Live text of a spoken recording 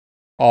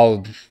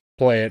I'll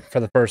play it for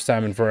the first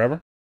time in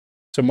forever.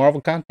 So Marvel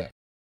content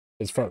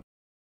is first.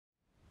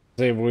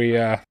 See if we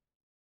can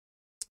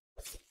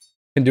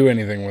do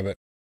anything with it.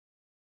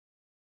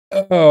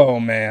 Oh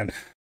man,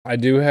 I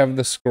do have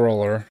the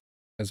scroller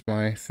as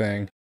my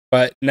thing.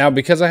 But now,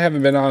 because I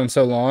haven't been on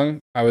so long,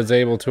 I was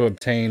able to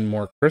obtain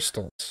more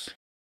crystals.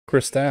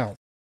 Crystal.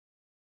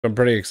 I'm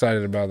pretty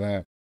excited about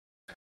that.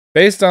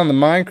 Based on the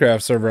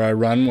Minecraft server I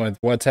run with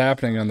what's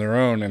happening on their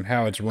own and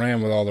how it's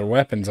ran with all their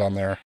weapons on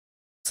there,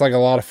 it's like a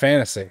lot of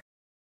fantasy.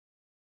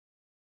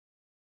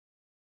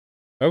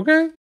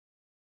 Okay.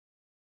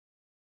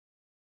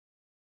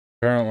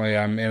 Apparently,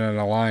 I'm in an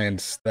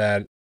alliance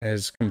that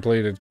has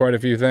completed quite a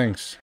few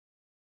things.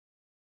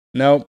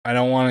 Nope, I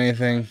don't want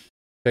anything.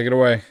 Take it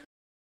away.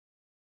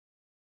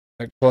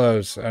 That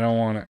close. I don't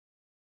want it.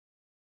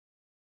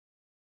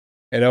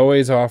 It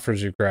always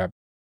offers you crap.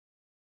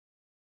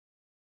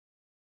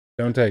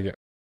 Don't take it.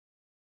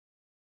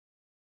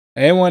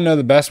 Anyone know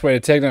the best way to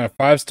take down a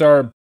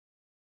 5-star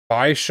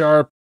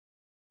Bisharp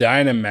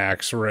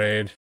Dynamax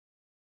raid?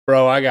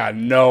 Bro, I got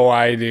no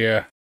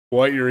idea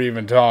what you're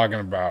even talking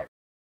about.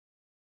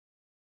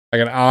 I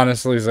can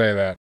honestly say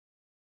that.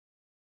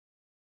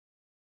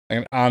 I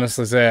can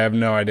honestly say I have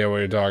no idea what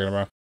you're talking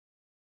about.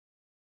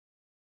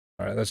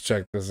 Alright, let's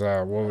check this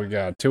out. What we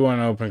got? 2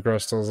 unopened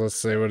crystals. Let's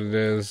see what it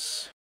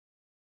is.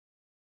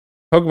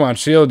 Pokemon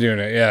Shield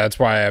unit. Yeah, that's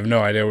why I have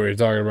no idea what you're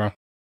talking about.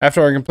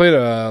 After I complete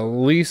at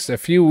least a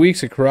few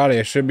weeks of karate,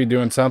 I should be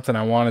doing something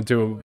I wanted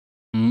to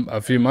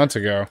a few months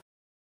ago. Is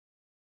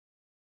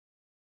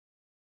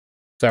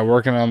that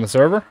working on the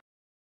server?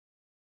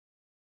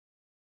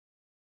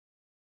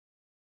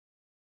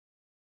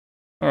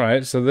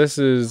 Alright, so this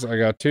is... I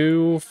got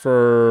 2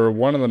 for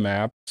one of the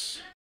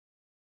maps.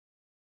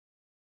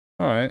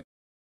 Alright.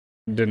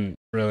 Didn't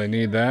really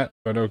need that,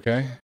 but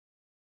okay.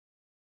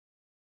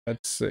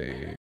 Let's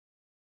see.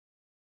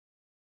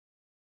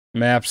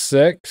 Map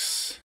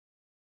 6.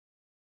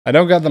 I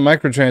don't got the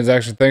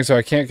microtransaction thing, so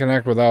I can't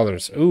connect with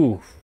others.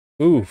 Oof,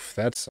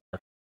 that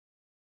sucks.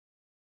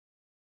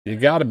 You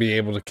gotta be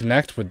able to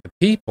connect with the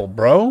people,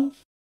 bro.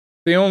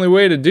 The only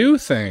way to do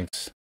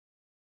things.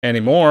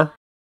 Anymore.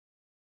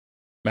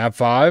 Map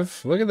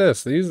 5. Look at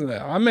this.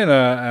 I'm in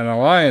an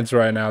alliance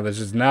right now that's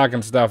just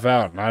knocking stuff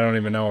out, and I don't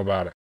even know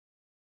about it.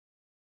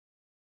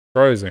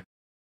 Crazy.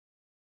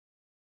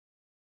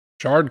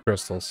 Shard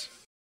crystals.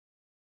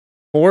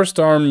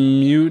 4-star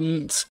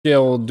mutant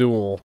skill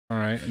duel.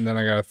 Alright, and then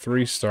I got a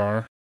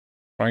 3-star.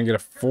 I can get a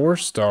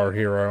 4-star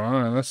hero.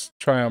 Alright, let's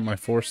try out my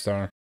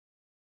 4-star.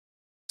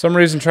 Some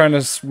reason trying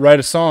to write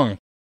a song.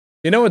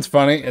 You know what's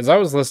funny? Is I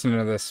was listening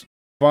to this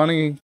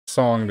funny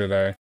song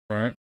today,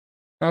 right?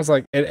 I was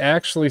like, it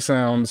actually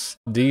sounds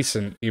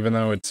decent, even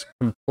though it's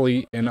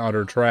complete and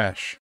utter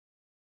trash.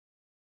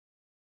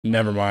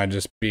 Never mind,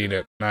 just beat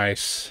it.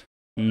 Nice.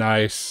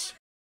 Nice.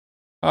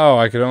 Oh,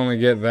 I could only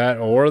get that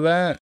or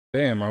that?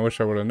 Damn, I wish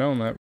I would have known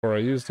that before I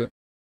used it.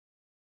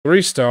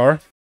 3-star.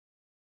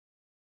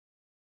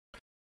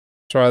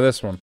 Try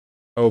this one.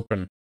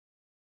 Open.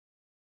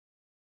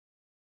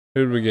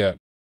 Who'd we get?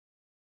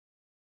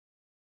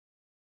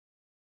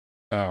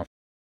 Oh.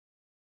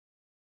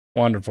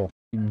 Wonderful.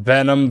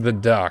 Venom the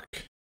Duck.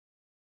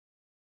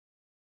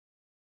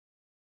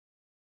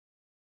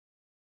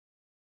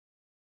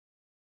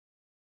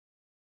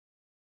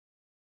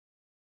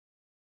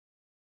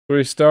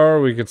 Three-star,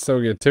 we could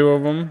still get 2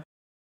 of them.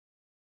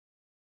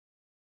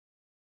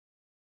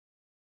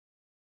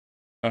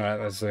 Alright,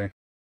 let's see.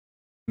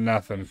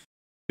 Nothing.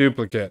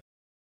 Duplicate.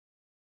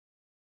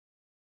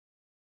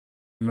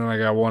 And then I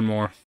got one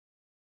more.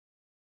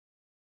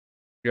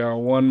 Got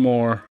one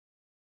more.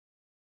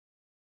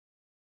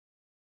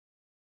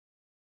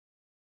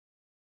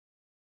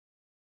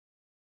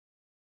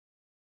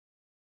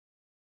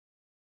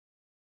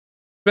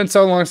 It's been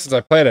so long since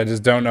I played, I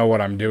just don't know what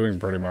I'm doing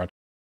pretty much.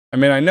 I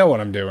mean, I know what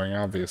I'm doing,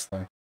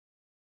 obviously.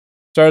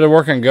 Started to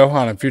work on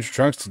Gohan and Future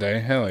Trunks today.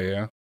 Hell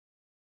yeah.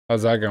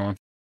 How's that going?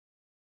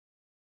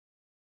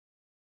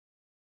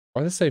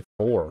 Why did they say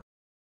 4?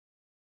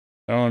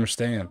 I don't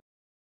understand.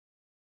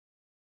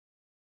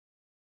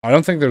 I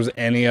don't think there's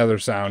any other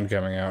sound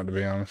coming out, to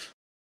be honest.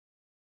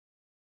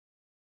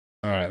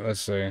 Alright, let's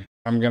see.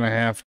 I'm gonna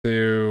have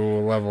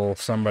to level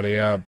somebody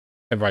up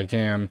if I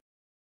can.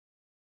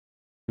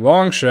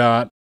 Long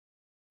shot.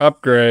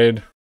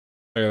 Upgrade.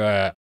 Look at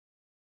that.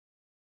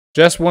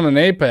 Just won an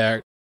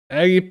Apex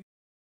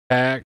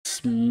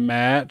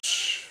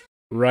match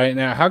right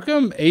now. How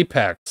come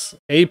Apex?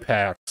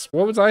 Apex.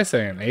 What was I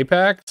saying?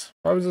 Apex?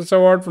 Why was it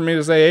so hard for me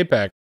to say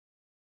Apex?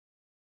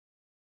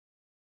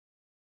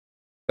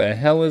 The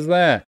hell is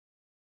that?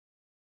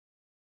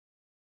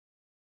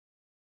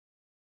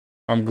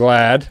 I'm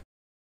glad.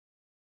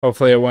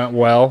 Hopefully it went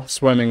well,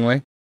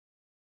 swimmingly.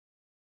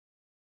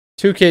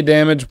 2k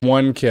damage,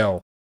 1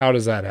 kill. How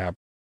does that happen?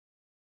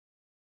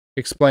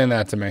 Explain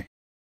that to me.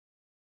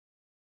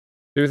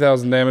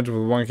 2,000 damage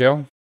with 1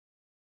 kill?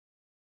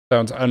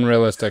 Sounds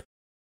unrealistic.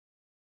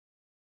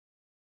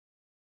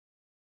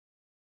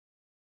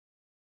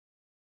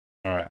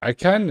 Alright, I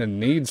kind of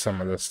need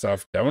some of this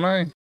stuff, don't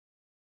I?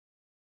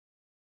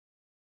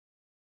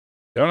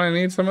 Don't I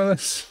need some of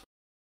this?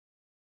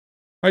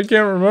 I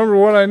can't remember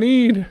what I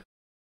need.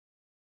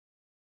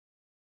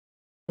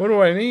 What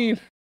do I need?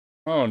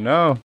 Oh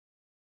no.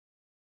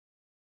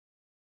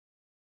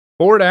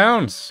 4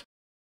 downs.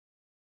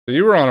 So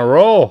you were on a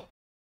roll.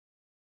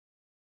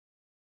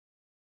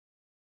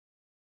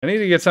 I need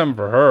to get something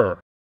for her.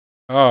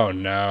 Oh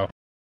no.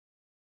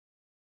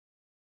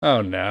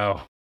 Oh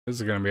no. This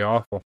is gonna be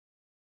awful.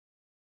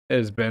 It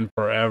has been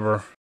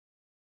forever.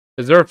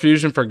 Is there a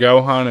fusion for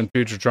Gohan and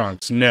Future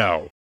Trunks?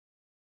 No.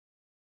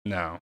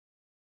 No.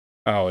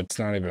 Oh, it's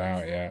not even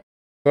out yet.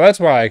 So that's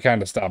why I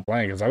kind of stopped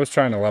playing, because I was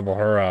trying to level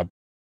her up,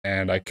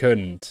 and I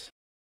couldn't.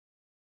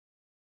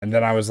 And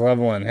then I was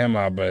leveling him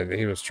up, but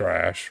he was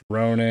trash.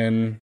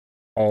 Ronin,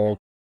 Hulk.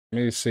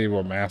 Let me see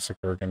what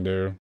Massacre can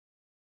do.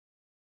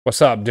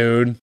 What's up,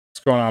 dude?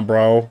 What's going on,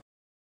 bro?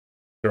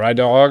 Dry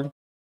dog?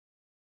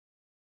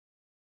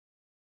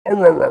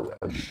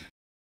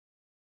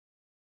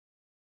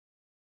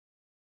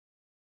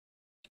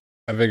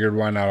 I figured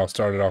why not? I'll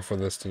start it off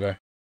with this today.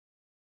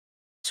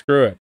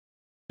 Screw it.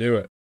 Do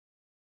it.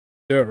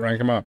 Do it.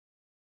 Rank him up.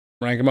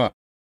 Rank him up.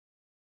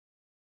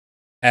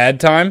 Ad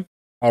time?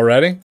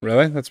 Already?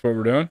 Really? That's what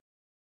we're doing?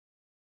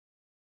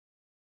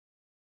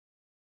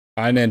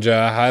 Hi,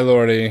 Ninja. Hi,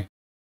 Lordy.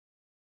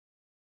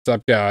 What's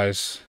up,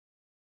 guys?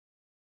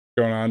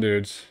 What's going on,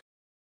 dudes?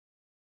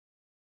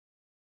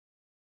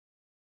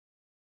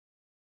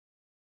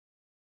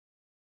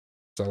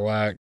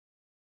 Select.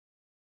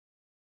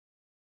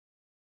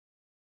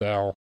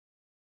 Sell.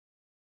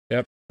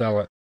 Yep,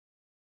 sell it.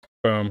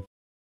 Boom.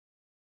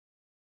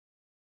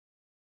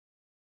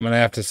 I'm gonna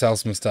have to sell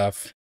some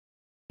stuff.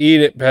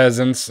 Eat it,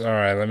 peasants.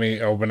 Alright, let me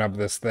open up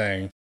this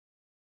thing.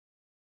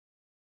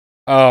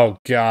 Oh,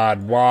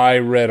 God. Why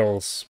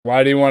riddles?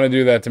 Why do you want to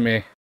do that to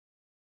me?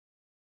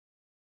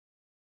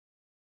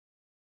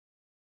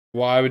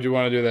 Why would you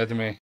want to do that to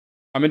me?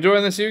 I'm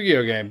enjoying this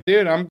Yu-Gi-Oh game.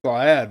 Dude, I'm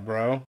glad,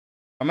 bro.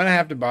 I'm gonna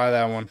have to buy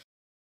that one.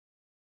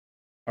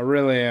 I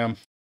really am.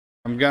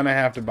 I'm gonna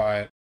have to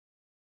buy it.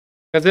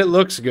 Because it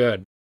looks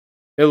good.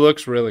 It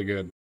looks really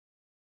good.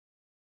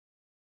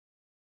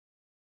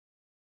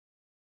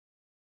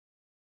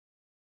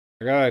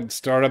 I gotta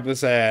start up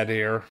this ad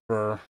here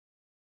for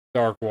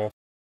Dark Wolf.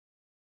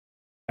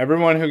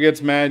 Everyone who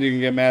gets mad, you can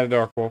get mad at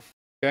Dark Wolf.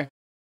 Okay?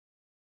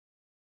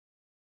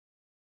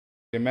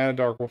 Get mad at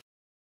Dark Wolf.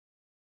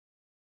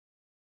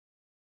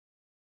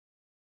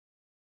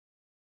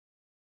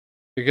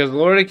 Because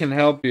Lordy can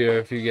help you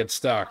if you get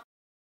stuck.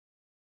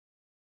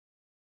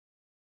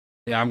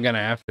 Yeah, I'm gonna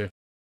have to.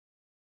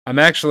 I'm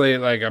actually,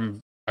 like,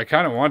 I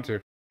kind of want to. You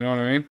know what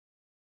I mean?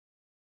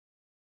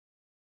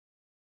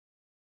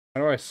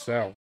 How do I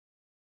sell?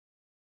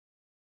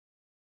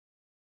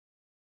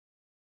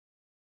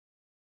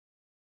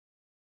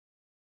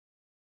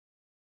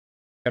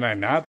 Can I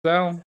not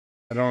sell?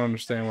 I don't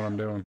understand what I'm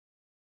doing.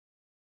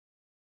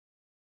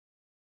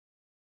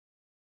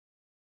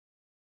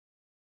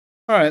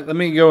 Alright, let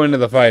me go into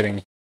the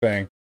fighting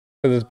thing.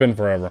 Because it's been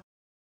forever.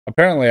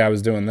 Apparently I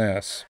was doing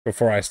this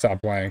before I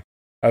stopped playing.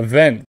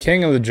 Event,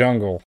 King of the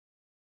Jungle.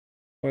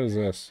 What is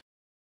this?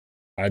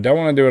 I don't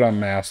want to do it on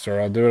Master.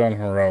 I'll do it on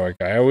Heroic.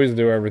 I always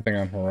do everything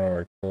on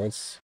Heroic. So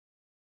let's...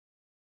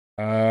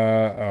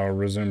 oh,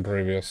 resume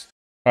previous.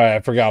 Alright, I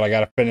forgot. I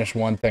gotta finish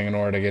one thing in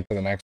order to get to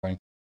the next thing.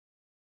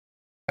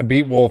 I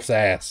beat Wolf's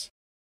ass.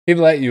 He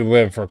let you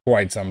live for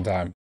quite some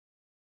time.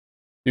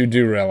 You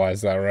do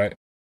realize that, right?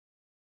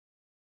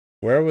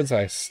 Where was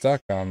I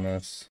stuck on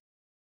this?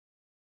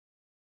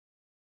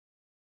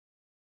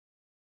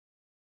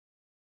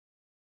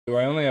 Do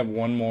I only have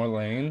one more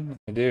lane?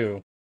 I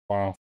do.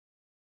 Wow.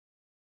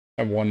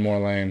 I have one more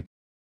lane.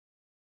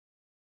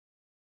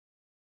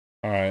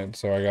 Alright,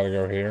 so I gotta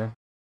go here.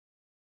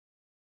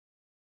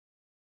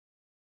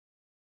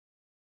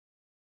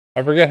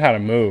 I forget how to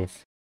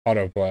move.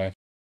 Autoplay.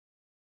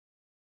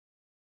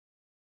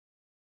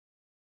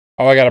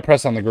 Oh, I gotta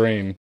press on the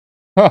green.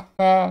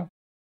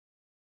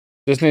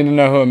 Just need to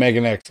know who I'm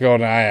making next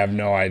gold, and I have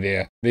no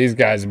idea. These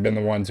guys have been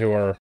the ones who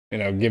are, you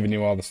know, giving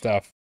you all the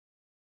stuff.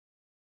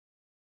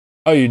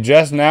 Oh, you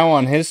just now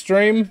on his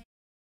stream?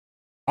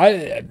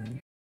 I'm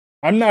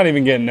not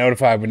even getting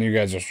notified when you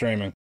guys are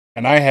streaming.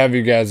 And I have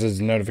you guys'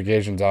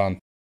 notifications on.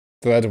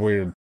 So that's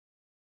weird.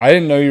 I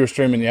didn't know you were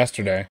streaming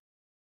yesterday.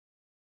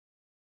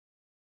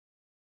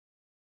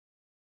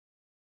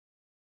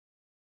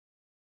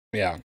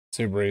 Yeah,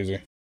 super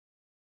easy.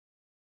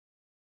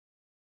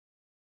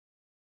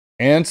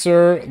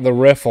 Answer the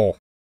riffle.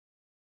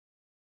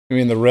 You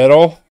mean the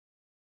riddle?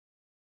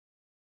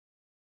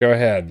 Go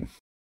ahead.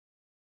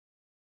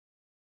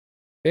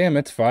 Damn,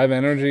 it's 5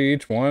 energy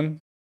each one?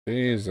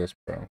 Jesus,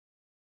 bro.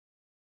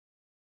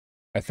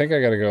 I think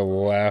I gotta go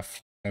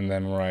left and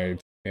then right.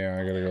 Yeah,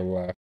 I gotta go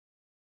left.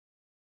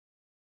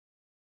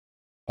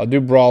 I'll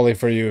do Brawly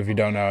for you if you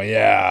don't know.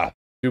 Yeah,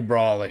 do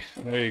Brawly.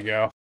 There you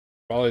go.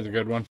 Brawly's a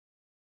good one.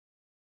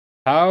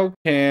 How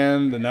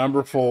can the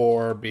number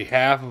 4 be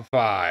half of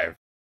 5?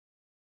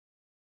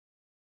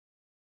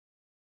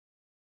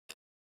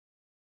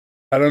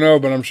 I don't know,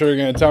 but I'm sure you're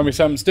gonna tell me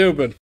something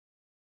stupid.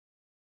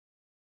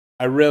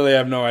 I really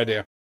have no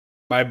idea.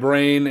 My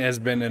brain has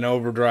been in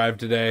overdrive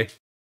today.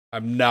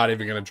 I'm not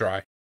even going to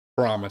try.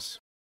 Promise.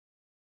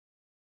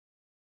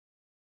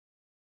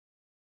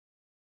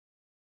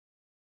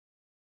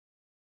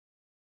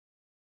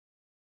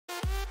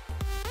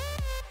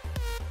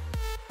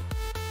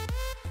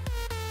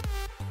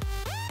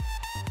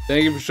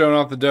 Thank you for showing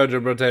off the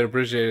dojo, bro. Tate.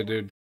 Appreciate it,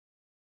 dude.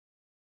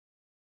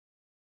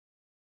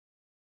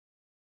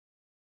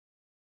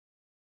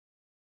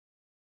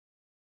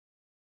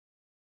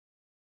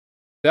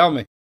 Tell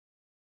me.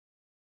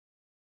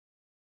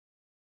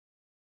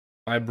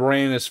 My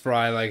brain is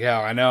fried like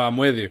hell. I know, I'm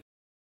with you.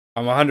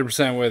 I'm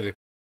 100% with you.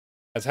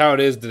 That's how it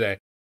is today.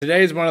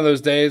 Today is one of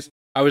those days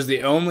I was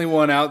the only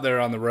one out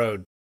there on the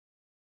road.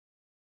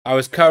 I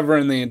was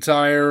covering the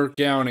entire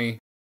county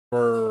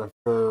for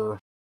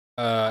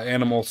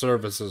animal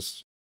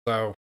services.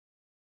 So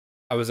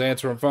I was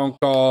answering phone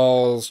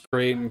calls,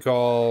 creating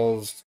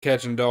calls,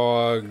 catching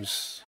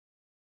dogs.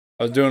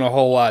 I was doing a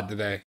whole lot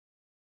today.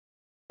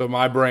 But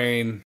my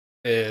brain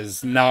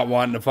is not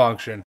wanting to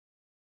function.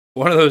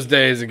 One of those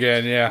days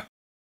again, yeah.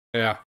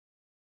 Yeah.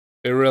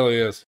 It really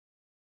is.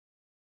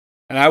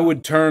 And I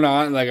would turn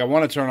on, like, I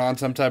want to turn on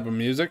some type of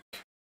music.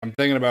 I'm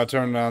thinking about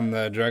turning on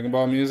the Dragon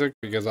Ball music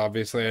because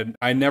obviously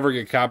I never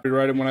get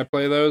copyrighted when I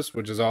play those,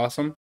 which is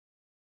awesome.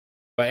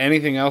 But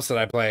anything else that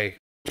I play,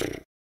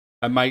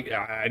 I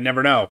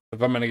never know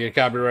if I'm going to get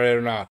copyrighted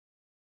or not.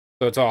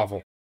 So it's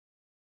awful.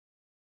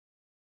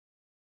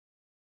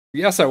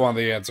 Yes, I want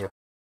the answer.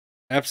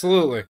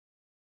 Absolutely.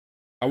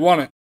 I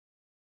want it.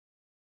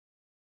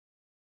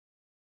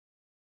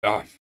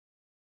 Oh.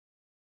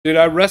 Dude,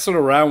 I wrestled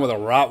around with a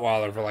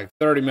Rottweiler for like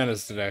 30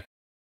 minutes today. It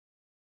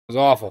was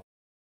awful.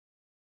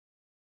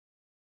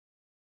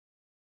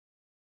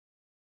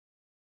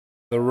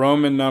 The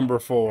Roman number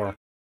 4.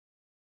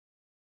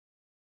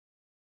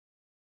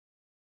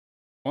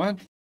 What?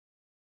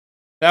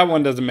 That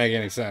one doesn't make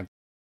any sense.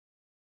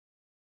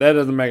 That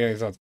doesn't make any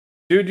sense.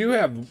 Dude, you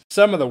have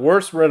some of the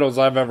worst riddles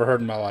I've ever heard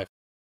in my life.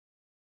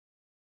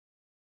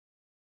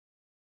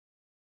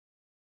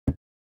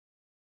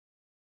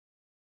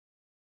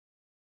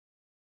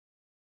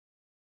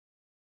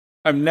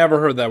 I've never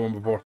heard that one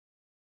before.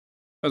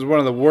 That was one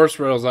of the worst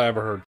riddles I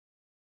ever heard.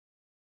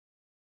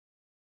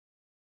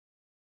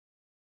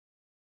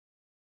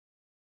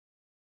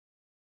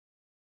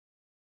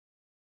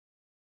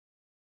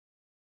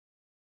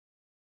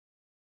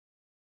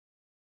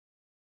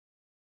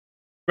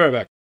 Be right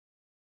back.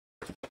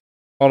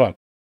 Hold on.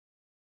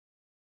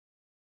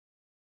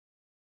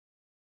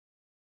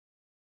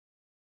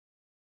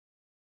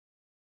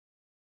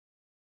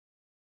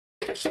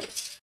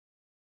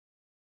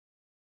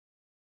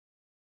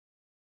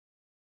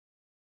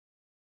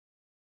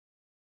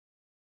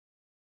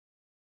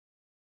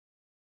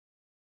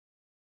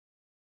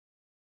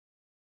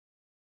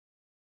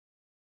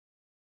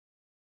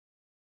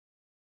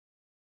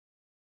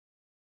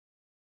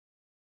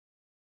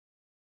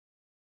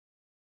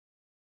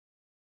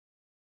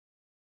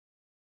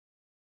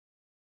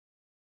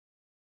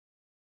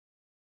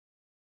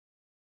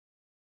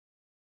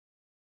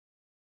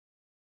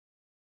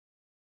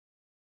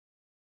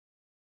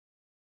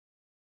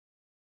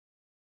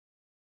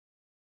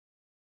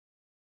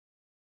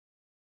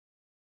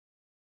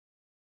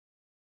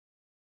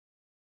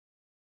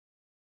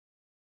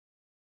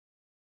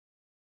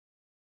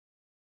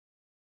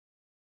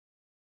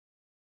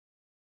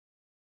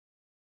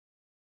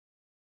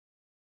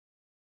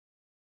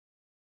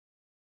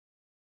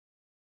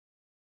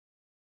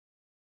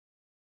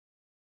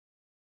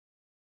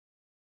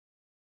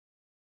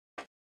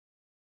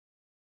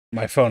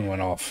 My phone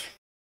went off.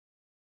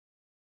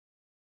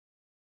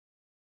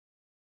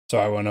 So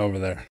I went over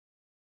there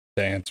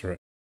to answer it.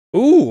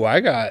 Ooh, I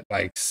got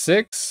like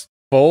 6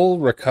 full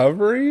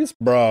recoveries?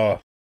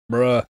 Bruh.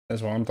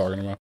 That's what I'm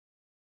talking about.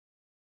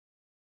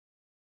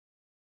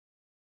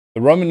 The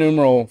Roman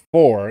numeral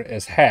 4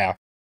 is half,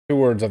 2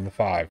 words of the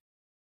 5.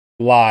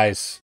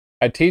 Lies.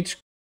 I teach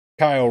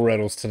Kyle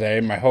riddles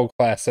today. My whole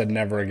class said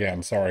never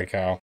again. Sorry,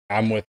 Kyle.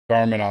 I'm with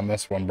Carmen on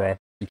this one, bro.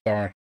 I'm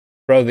sorry.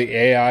 Bro, the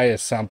AI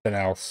is something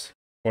else.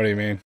 What do you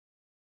mean?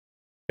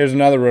 Here's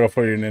another riddle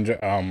for you, Ninja.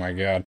 Oh my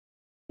god.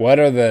 What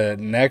are the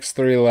next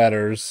 3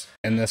 letters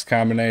in this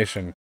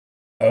combination?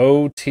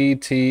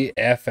 OTTFFSS.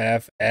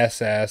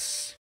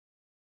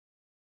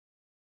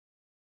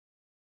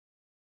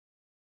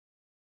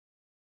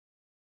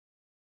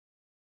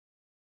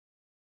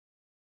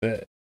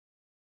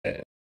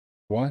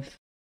 What?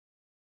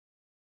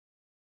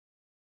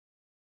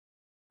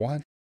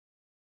 What?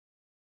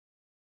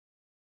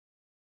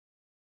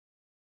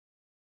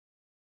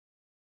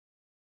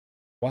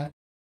 What?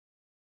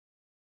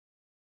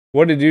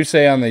 What did you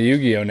say on the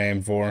Yu-Gi-Oh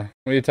name for?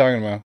 What are you talking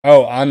about?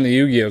 Oh, on the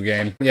Yu-Gi-Oh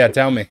game. Yeah,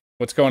 tell me.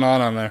 What's going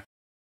on there?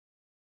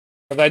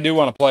 Because I do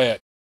want to play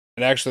it.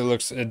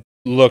 It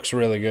looks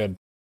really good.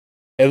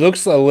 It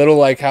looks a little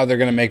like how they're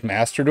going to make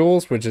Master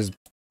Duels, which is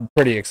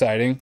pretty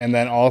exciting. And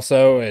then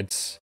also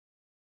it's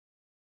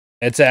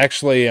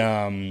actually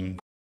the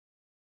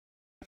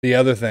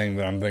other thing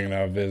that I'm thinking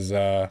of is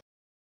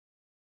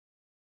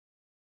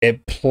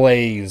it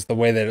plays the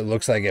way that it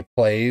looks like it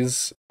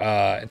plays.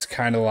 It's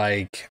kind of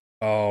like,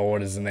 oh,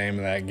 what is the name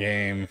of that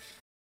game?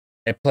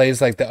 It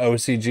plays like the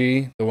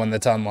OCG, the one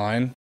that's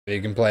online that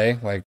you can play,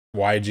 like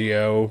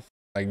YGO,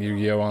 like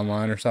Yu-Gi-Oh!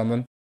 Online or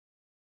something.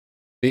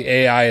 The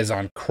AI is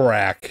on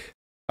crack.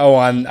 Oh,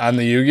 on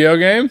the Yu-Gi-Oh!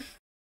 Game?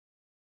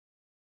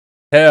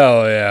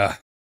 Hell yeah.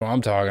 That's what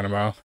I'm talking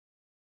about.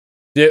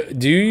 Do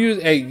you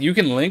use... Hey, you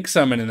can link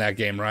summon in that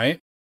game, right?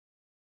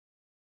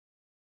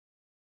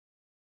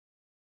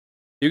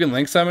 You can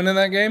link summon in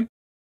that game?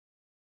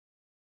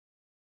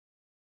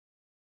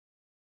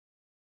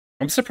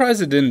 I'm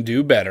surprised it didn't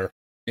do better.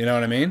 You know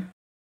what I mean?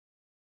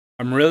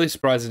 I'm really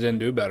surprised it didn't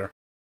do better.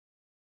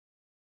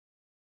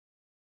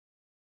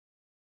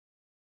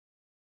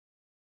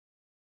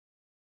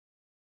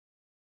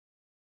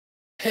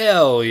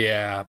 Hell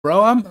yeah,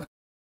 bro!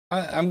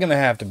 I'm gonna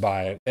have to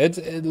buy it.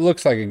 It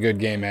looks like a good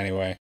game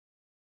anyway.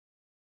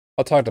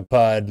 I'll talk to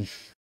Pud,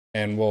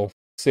 and we'll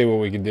see what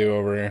we can do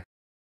over here.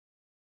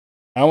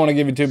 I don't want to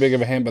give you too big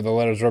of a hint, but the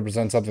letters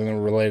represent something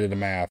related to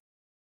math.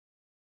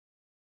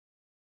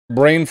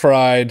 Brain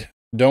fried.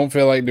 Don't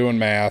feel like doing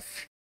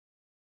math.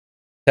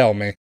 Tell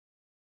me.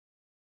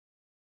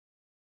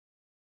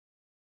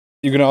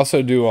 You can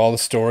also do all the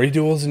story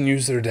duels and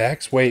use their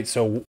decks? Wait,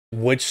 so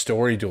which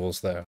story duels,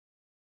 though?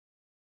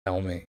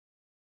 Tell me.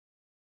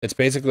 It's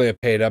basically a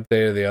paid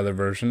update of the other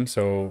version,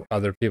 so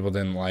other people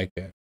didn't like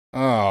it.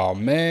 Oh,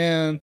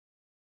 man.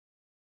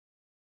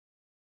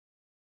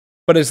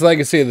 But it's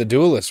Legacy of the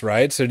Duelist,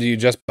 right? So do you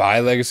just buy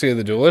Legacy of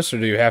the Duelist, or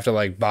do you have to,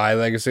 like, buy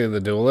Legacy of the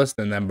Duelist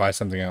and then buy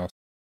something else?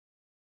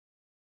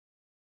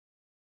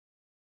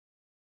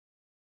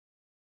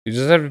 You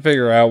just have to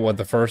figure out what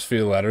the first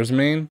few letters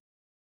mean.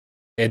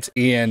 It's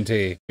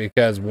ENT,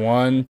 because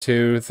 1,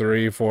 2,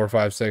 3, 4,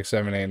 5, 6,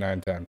 7, 8,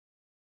 9, 10.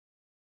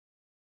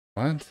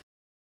 What?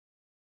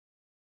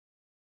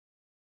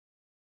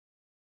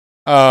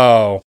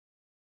 Oh.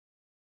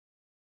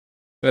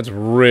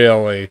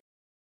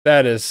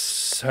 That is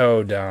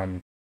so dumb.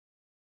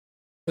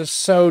 That's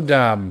so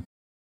dumb.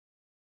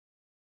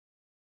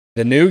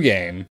 The new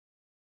game.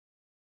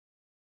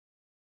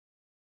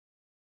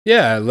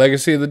 Yeah,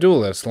 Legacy of the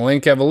Duelist.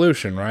 Link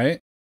Evolution,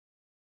 right?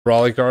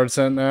 Brawly card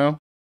sent now.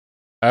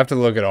 I have to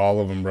look at all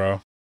of them,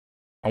 bro.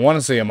 I want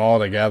to see them all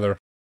together.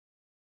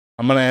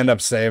 I'm going to end up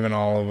saving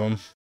all of them.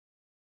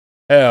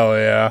 Hell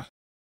yeah.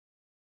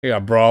 You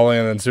got Brawly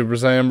and then Super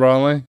Saiyan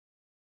Brawly.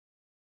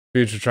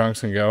 Future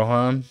Trunks and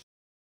Gohan.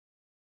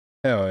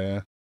 Hell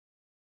yeah.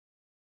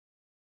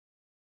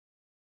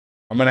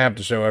 I'm going to have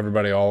to show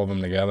everybody all of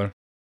them together.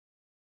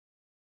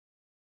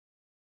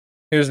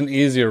 Here's an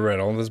easier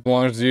riddle. This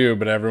belongs to you,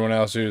 but everyone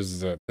else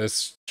uses it.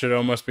 This should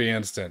almost be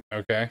instant,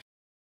 okay?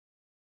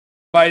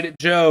 Fight at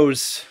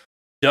Joe's.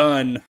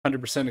 Done.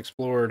 100%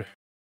 explored.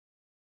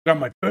 Got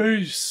my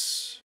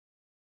base.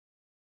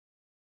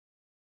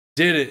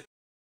 Did it.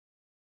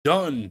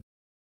 Done.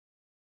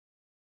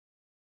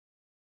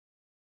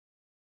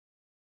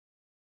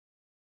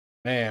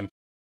 Man,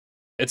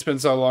 it's been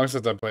so long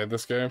since I played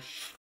this game.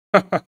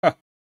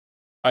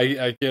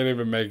 I can't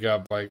even make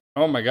up. Like,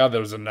 oh my god,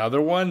 there was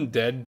another one?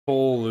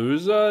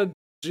 Deadpool-looza?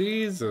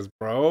 Jesus,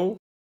 bro.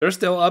 They're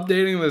still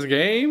updating this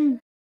game?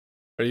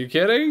 Are you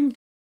kidding?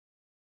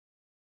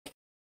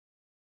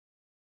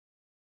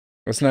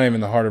 It's not even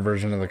the harder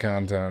version of the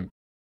content.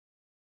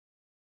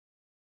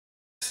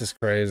 This is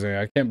crazy.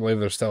 I can't believe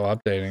they're still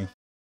updating.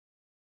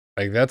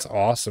 Like, that's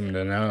awesome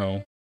to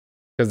know.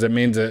 Because it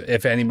means that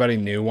if anybody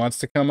new wants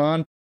to come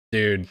on,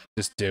 dude,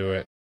 just do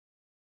it.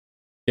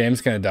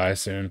 Game's gonna die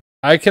soon.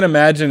 I can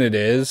imagine it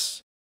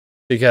is,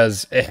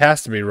 because it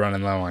has to be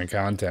running low on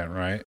content,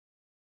 right?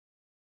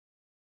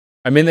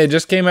 I mean, they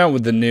just came out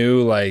with the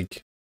new,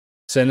 like,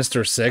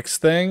 Sinister Six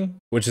thing,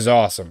 which is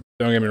awesome.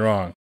 Don't get me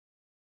wrong.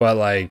 But,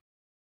 like,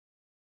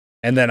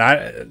 and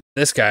then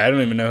this guy, I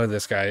don't even know who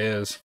this guy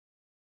is.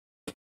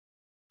 I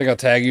think I'll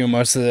tag you in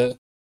most of it.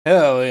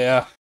 Hell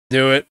yeah.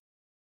 Do it.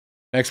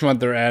 Next month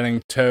they're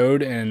adding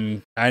Toad,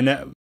 and I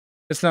know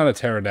it's not a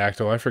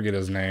pterodactyl. I forget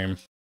his name.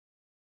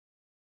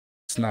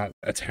 It's not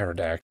a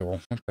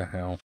pterodactyl. What the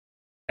hell?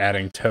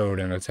 Adding Toad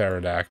and a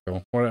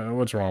pterodactyl.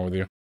 What's wrong with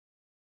you?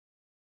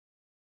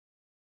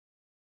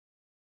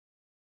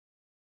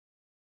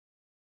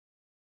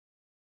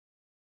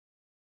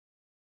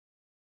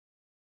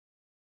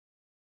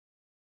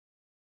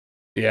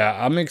 Yeah,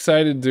 I'm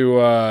excited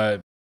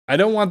to I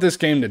don't want this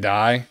game to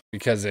die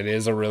because it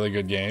is a really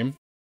good game.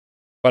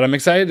 But I'm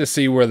excited to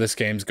see where this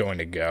game's going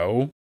to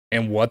go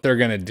and what they're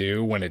going to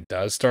do when it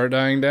does start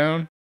dying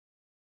down.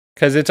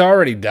 Cuz it's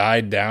already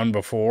died down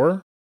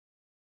before.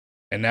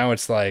 And now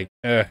it's like,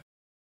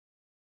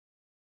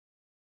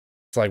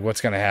 It's like,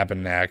 what's going to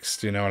happen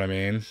next? You know what I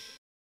mean?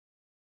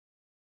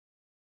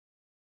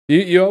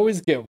 You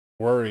always get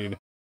worried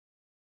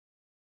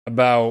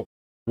about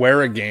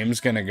where a game's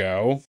going to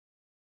go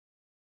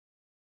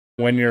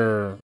when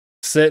you're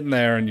sitting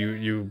there and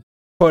you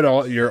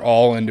put your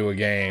all into a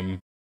game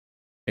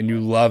and you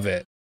love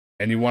it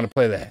and you want to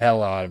play the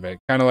hell out of it.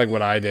 Kind of like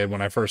what I did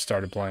when I first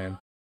started playing.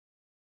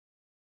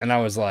 And I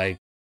was like,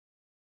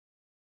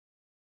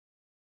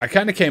 I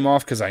kind of came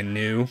off because I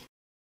knew.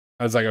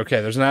 I was like,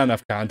 okay, there's not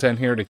enough content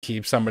here to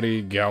keep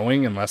somebody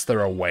going unless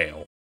they're a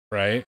whale,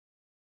 right?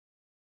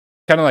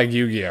 Kind of like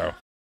Yu-Gi-Oh!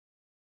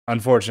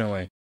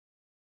 Unfortunately.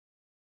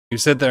 You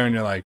sit there and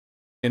you're like,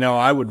 you know,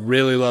 I would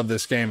really love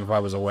this game if I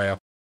was a whale.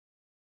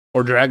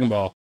 Or Dragon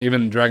Ball,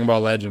 even Dragon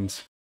Ball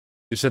Legends.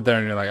 You sit there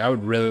and you're like, I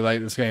would really like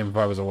this game if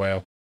I was a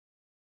whale.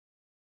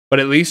 But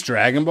at least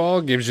Dragon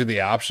Ball gives you the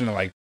option to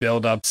like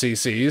build up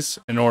CCs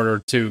in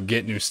order to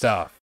get new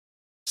stuff.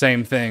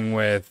 Same thing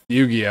with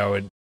Yu-Gi-Oh!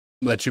 It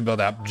lets you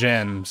build up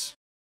gems.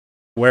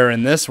 Where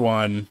in this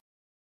one,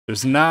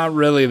 there's not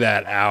really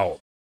that out.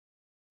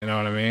 You know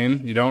what I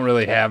mean? You don't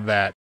really have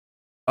that,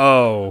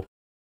 oh,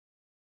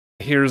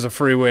 here's a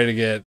free way to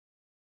get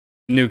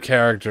new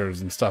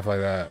characters and stuff like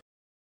that.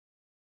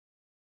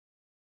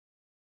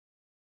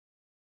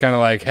 Kind of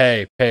like,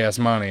 hey, pay us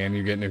money and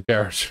you get new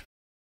characters.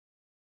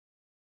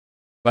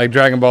 Like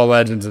Dragon Ball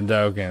Legends and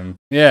Dokkan.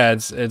 Yeah,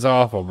 it's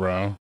awful,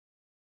 bro.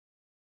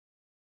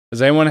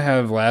 Does anyone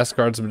have last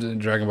cards of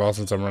Dragon Ball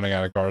since I'm running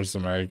out of cards to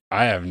make?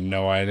 I have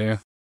no idea.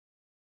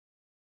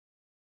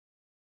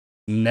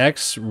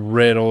 Next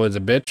riddle is a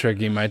bit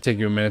tricky. Might take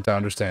you a minute to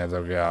understand.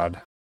 Oh,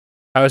 God.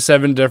 How is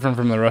 7 different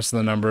from the rest of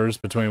the numbers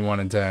between 1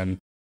 and 10?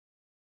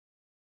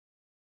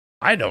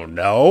 I don't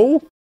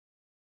know.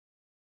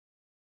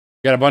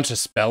 Got a bunch of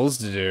spells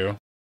to do.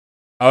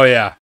 Oh,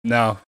 yeah.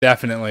 No,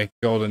 definitely.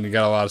 Golden, you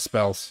got a lot of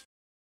spells.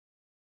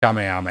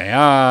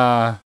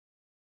 Kamehameha.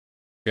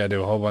 You gotta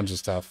do a whole bunch of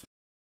stuff.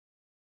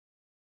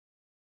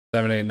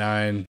 7, 8,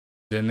 9.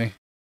 Didn't he?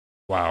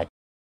 Wow.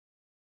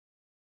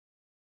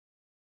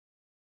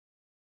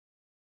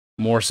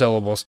 More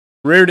syllables.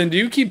 Reardon, do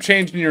you keep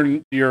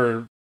changing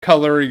your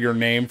color, your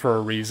name for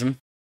a reason?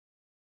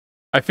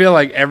 I feel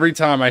like every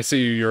time I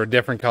see you, you're a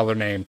different color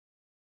name.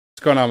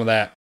 What's going on with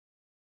that?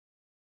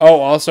 Oh,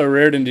 also,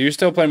 Reardon, do you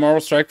still play Marvel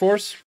Strike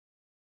Force?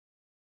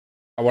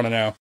 I want to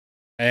know.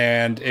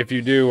 And if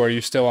you do, are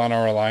you still on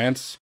our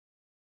alliance?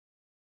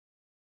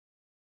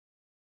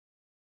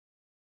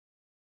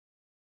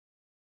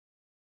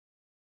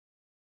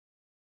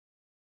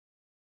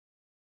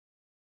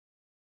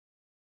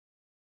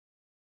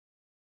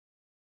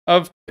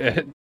 Of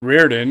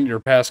Reardon, your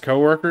past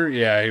coworker?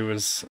 Yeah, he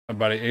was a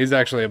buddy. He's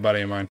actually a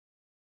buddy of mine.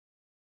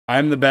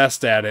 I'm the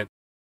best at it.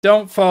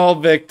 Don't fall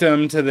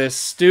victim to this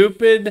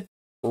stupid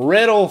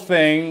riddle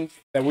thing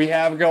that we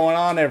have going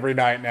on every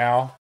night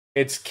now.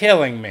 It's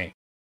killing me.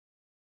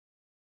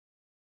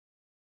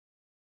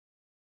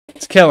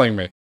 It's killing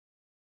me.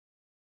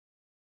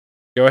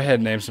 Go ahead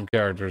and name some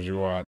characters you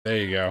want. There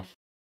you go.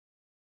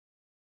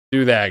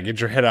 Do that. Get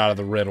your head out of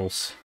the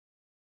riddles.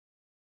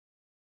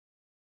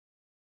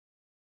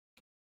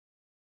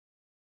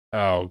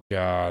 Oh,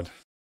 God.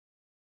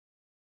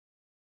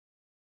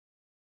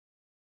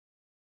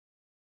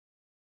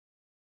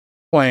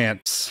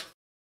 Plants.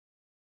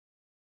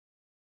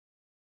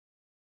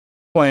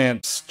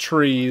 Plants,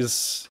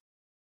 trees,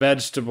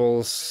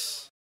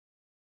 vegetables,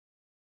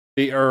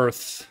 the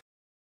earth,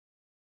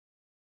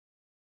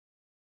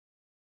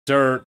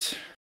 dirt.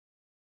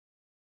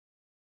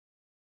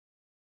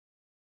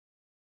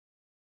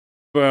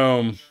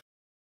 Boom.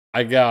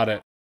 I got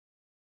it.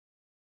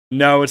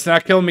 No, it's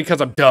not killing me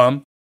because I'm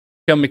dumb.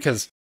 Killing me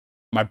because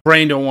my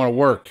brain don't want to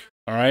work.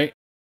 All right?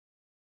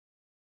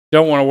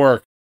 Don't want to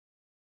work.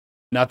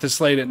 Not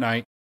this late at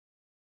night.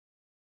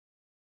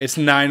 It's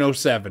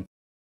 9:07.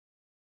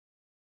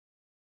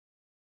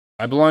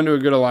 I belong to a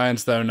good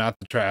alliance, though, not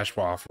the trash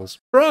waffles.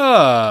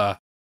 Bruh!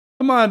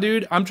 Come on,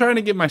 dude. I'm trying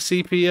to get my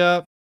CP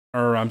up.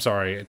 Or, I'm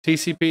sorry,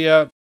 TCP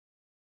up.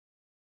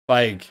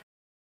 Like,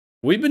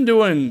 we've been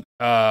doing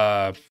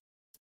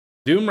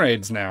Doom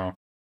raids now.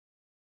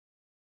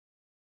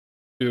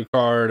 Do a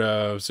card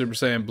of Super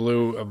Saiyan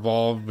Blue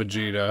Evolved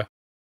Vegeta,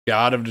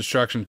 God of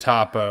Destruction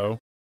Toppo,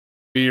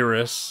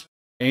 Beerus,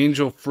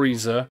 Angel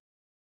Frieza,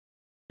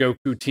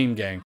 Goku Team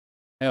Gang.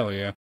 Hell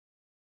yeah.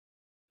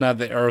 Not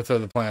the Earth or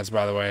the planets,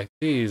 by the way.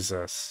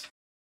 Jesus.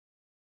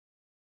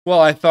 Well,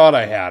 I thought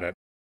I had it.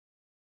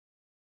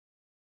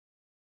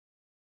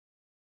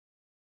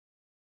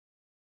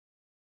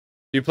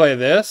 Do you play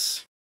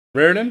this,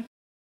 Reardon?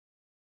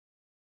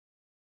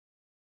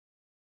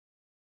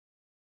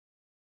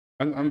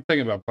 I'm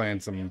thinking about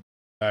playing some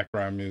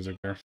background music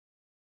here.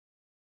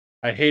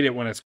 I hate it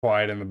when it's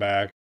quiet in the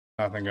back.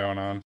 Nothing going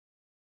on.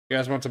 You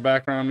guys want some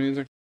background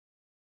music?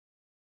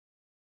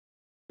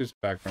 Just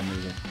background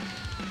music.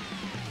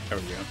 There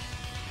we go.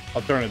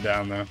 I'll turn it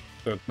down though,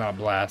 so it's not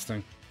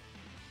blasting.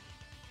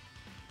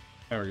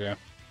 There we go.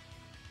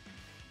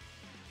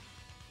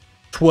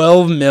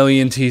 12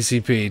 million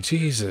TCP.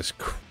 Jesus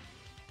Christ.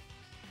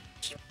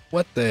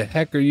 What the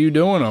heck are you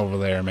doing over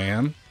there,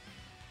 man?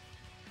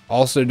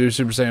 Also do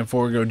Super Saiyan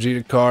 4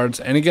 Gogeta cards.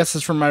 Any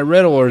guesses from my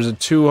riddle, or is it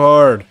too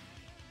hard?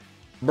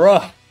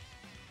 Bruh.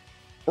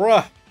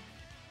 Bruh.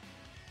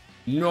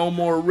 No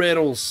more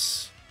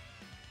riddles.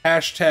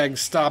 Hashtag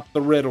stop the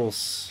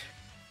riddles.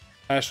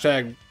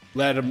 Hashtag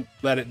let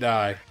it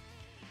die.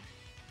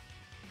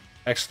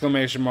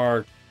 Exclamation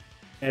mark.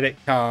 Edit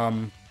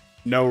com.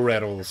 No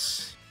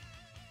riddles.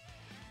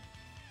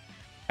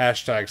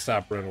 Hashtag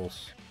stop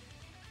riddles.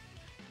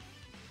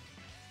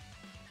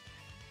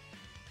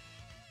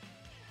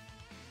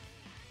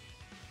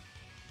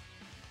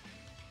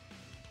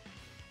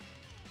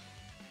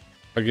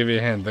 I'll give you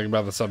a hint. Think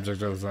about the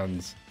subject of the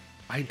sentence.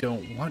 I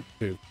don't want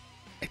to.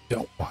 I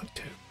don't want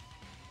to.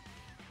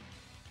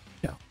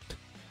 Don't.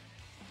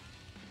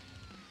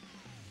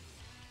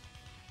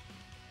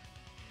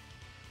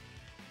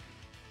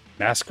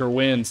 Massacre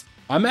wins.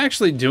 I'm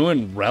actually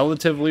doing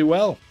relatively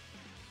well.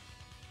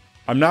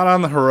 I'm not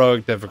on the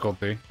heroic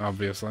difficulty,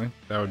 obviously.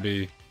 That would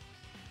be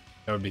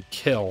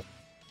kill.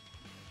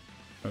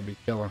 That would be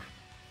killer.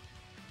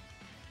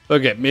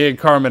 Look at me and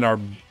Carmen are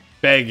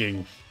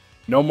begging.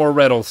 No more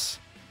riddles.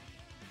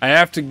 I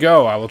have to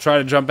go. I will try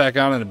to jump back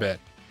on in a bit.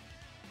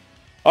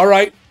 All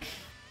right.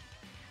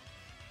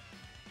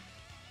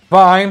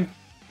 Fine.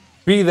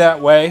 Be that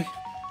way.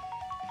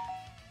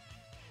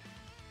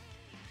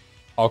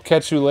 I'll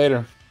catch you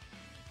later.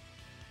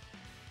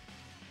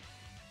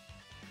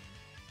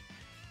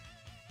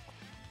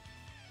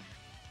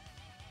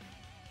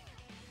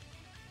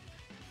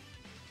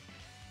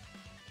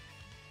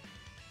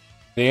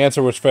 The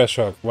answer was fish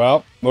hook.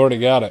 Well, Lordy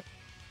got it.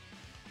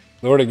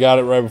 Lordy got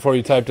it right before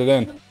you typed it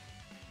in.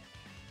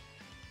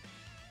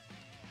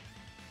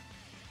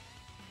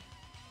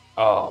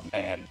 Oh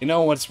man, you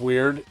know what's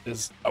weird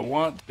is I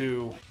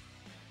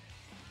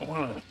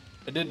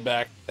did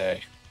back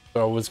today,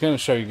 so I was gonna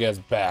show you guys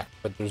back,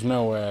 but there's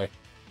no way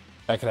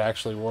that could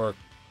actually work.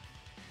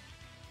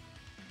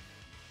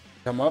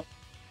 Come up.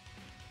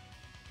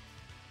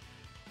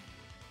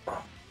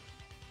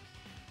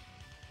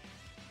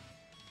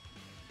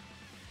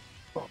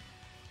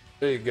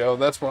 There you go.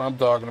 That's what I'm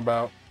talking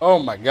about. Oh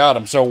my god,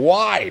 I'm so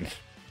wide.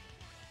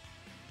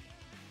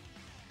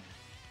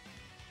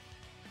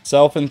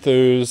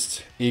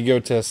 Self-enthused,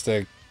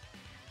 egotistic,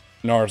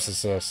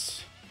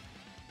 narcissist.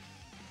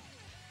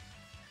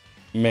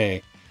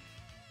 Me.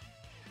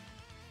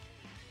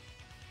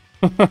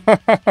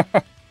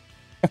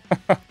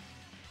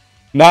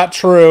 Not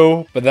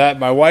true, but that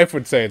my wife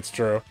would say it's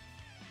true.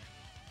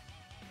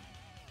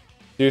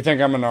 Do you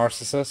think I'm a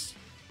narcissist?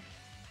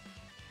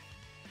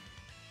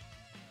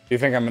 Do you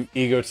think I'm an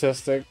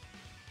egotistic?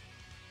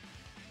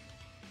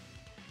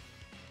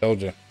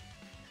 Told you.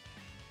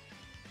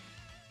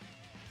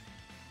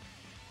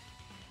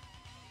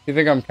 You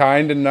think I'm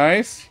kind and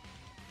nice?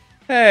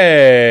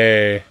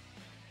 Hey.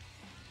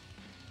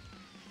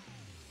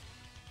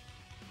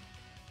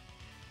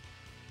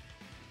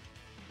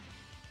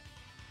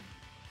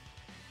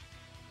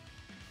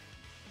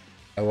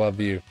 I love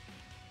you.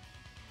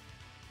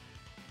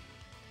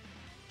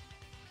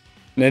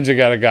 Ninja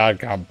got a god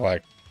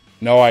complex.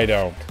 No, I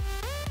don't.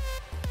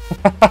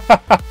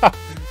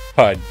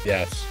 But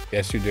yes.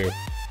 Yes, you do.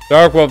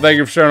 Darkwolf, thank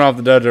you for showing off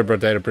the dojo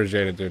potato.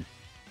 Appreciate it, dude.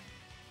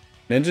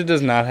 Ninja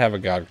does not have a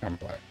god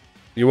complex.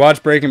 You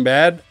watch Breaking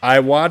Bad? I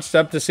watched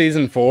up to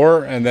season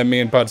 4, and then me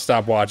and Pud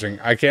stopped watching.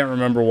 I can't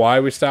remember why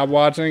we stopped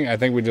watching. I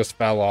think we just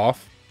fell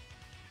off.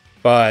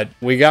 But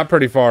we got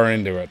pretty far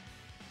into it.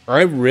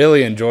 I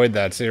really enjoyed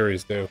that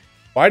series, too.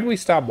 Why did we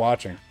stop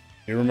watching?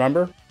 You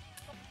remember?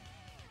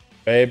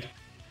 Babe?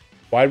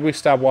 Why did we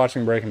stop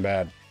watching Breaking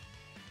Bad?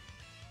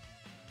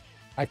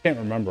 I can't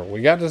remember.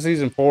 We got to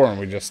season 4 and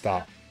we just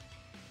stopped.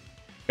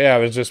 Yeah,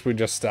 it was just, we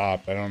just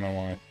stopped. I don't know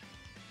why.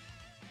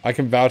 I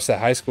can vouch that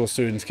high school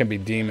students can be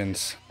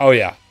demons. Oh,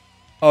 yeah.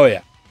 Oh,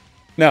 yeah.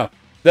 No,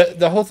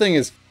 the whole thing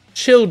is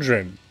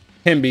children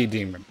can be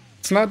demons.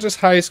 It's not just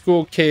high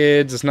school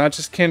kids. It's not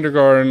just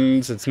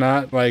kindergartens. It's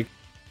not like,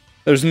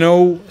 there's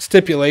no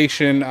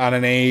stipulation on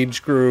an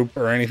age group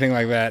or anything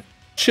like that.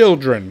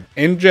 Children,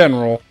 in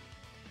general,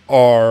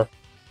 are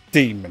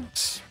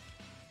demons.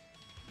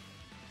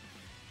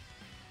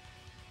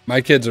 My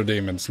kids are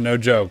demons, no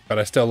joke, but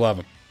I still love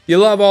them. You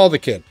love all the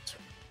kids,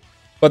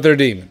 but they're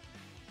demons.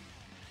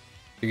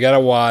 You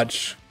gotta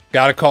watch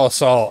Gotta Call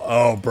Saul.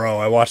 Oh, bro,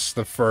 I watched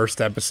the first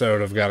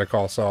episode of Gotta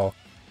Call Saul,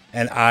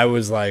 and I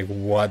was like,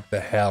 what the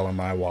hell am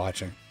I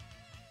watching?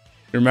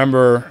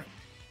 Remember,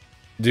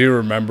 do you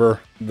remember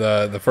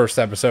the first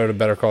episode of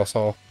Better Call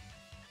Saul?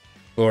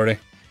 Lordy,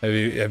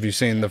 have you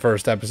seen the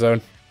first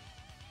episode?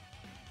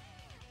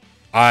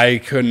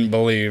 I couldn't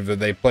believe that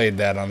they played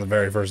that on the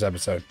very first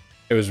episode.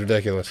 It was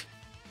ridiculous.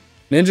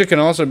 Ninja can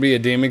also be a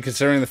demon,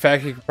 considering the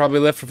fact he could probably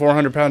lift a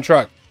 400-pound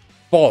truck.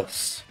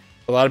 False.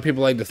 A lot of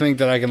people like to think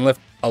that I can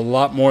lift a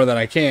lot more than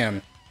I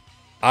can.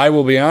 I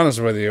will be honest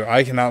with you,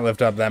 I cannot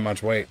lift up that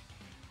much weight.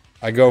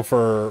 I go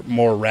for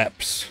more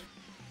reps.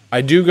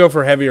 I do go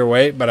for heavier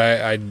weight, but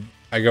I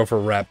go for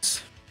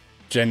reps.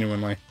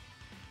 Genuinely.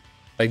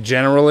 Like,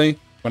 generally,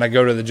 when I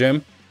go to the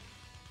gym,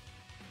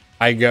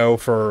 I go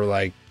for,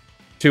 like,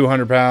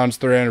 200 pounds,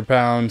 300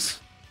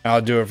 pounds, and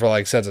I'll do it for,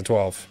 like, sets of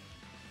 12.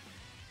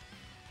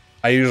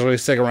 I usually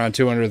stick around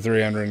 200,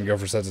 300, and go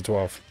for sets of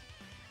 12.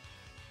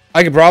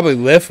 I could probably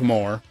lift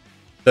more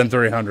than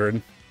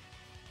 300,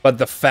 but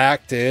the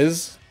fact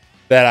is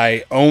that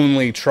I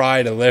only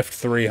try to lift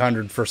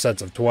 300 for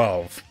sets of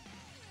 12,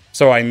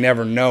 so I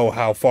never know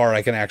how far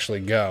I can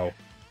actually go.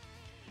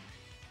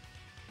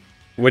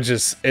 which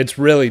is, it's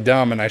really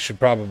dumb, and I should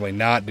probably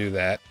not do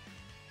that.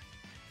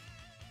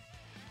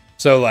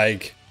 So,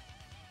 like,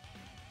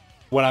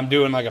 when I'm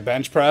doing, like, a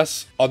bench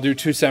press, I'll do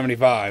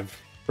 275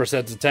 for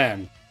sets of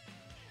 10,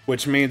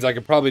 which means I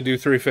could probably do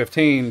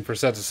 315 for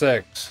sets of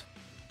 6.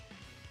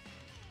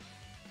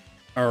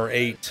 Or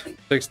 8.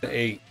 6 to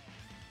 8.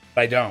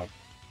 But I don't.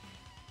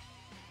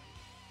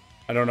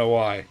 I don't know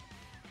why.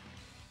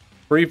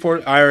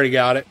 3-4, I already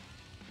got it.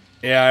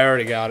 Yeah, I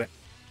already got it.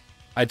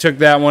 I took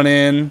that one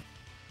in.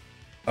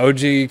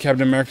 OG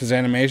Captain America's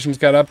animations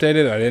got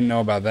updated. I didn't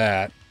know about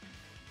that.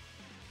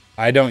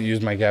 I don't use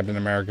my Captain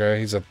America.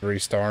 He's a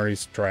 3-star.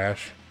 He's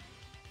trash.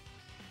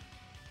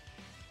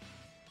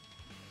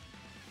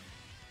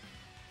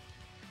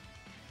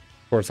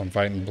 Of course, I'm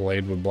fighting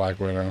Blade with Black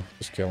Widow.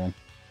 Just kill him.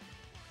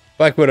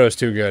 Black Widow's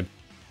too good.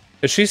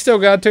 Is she still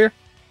God tier?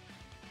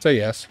 Say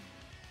yes.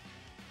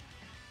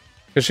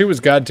 Because she was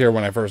God tier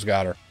when I first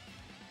got her.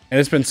 And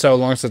it's been so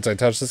long since I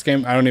touched this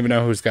game, I don't even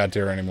know who's God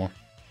tier anymore.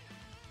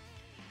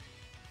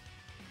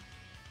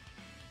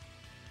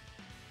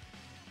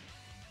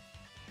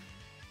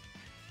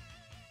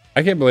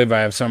 I can't believe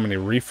I have so many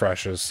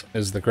refreshes,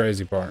 is the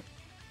crazy part.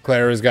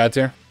 Claire is God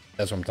tier?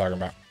 That's what I'm talking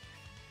about.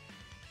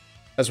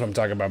 That's what I'm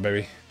talking about,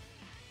 baby.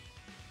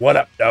 What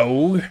up,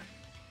 dog?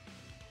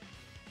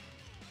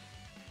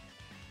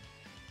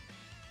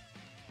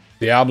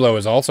 Diablo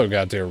is also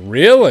God tier.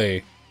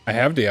 Really? I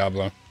have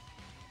Diablo.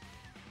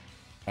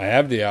 I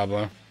have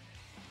Diablo.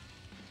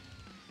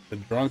 The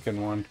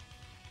drunken one.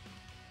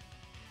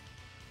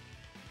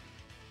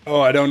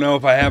 Oh, I don't know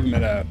if I have him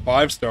at a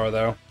 5-star,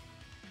 though.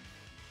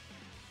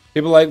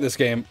 People like this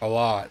game a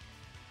lot.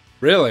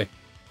 Really?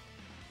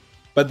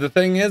 But the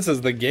thing is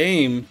the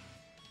game,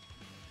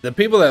 the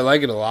people that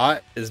like it a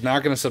lot is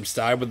not going to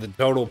subside with the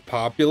total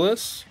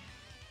populace.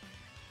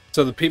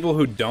 So the people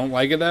who don't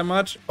like it that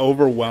much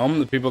overwhelm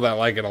the people that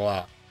like it a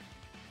lot.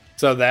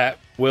 So that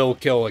will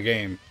kill a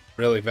game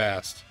really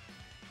fast.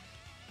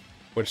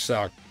 Which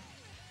sucks.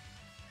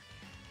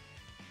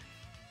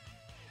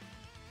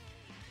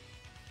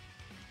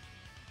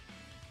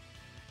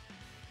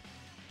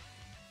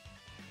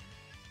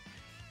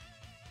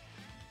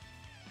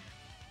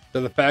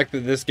 So the fact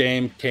that this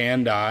game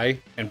can die,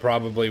 and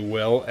probably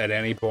will at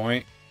any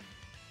point,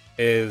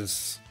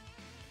 is...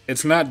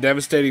 It's not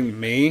devastating to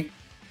me,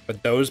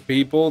 but those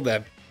people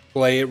that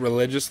play it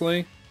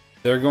religiously,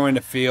 they're going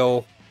to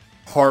feel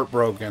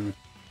heartbroken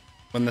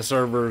when the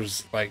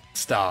servers, like,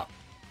 stop.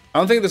 I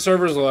don't think the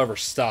servers will ever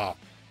stop,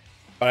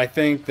 but I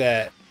think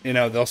that, you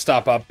know, they'll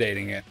stop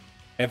updating it.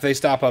 And if they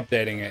stop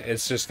updating it,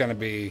 it's just going to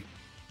be...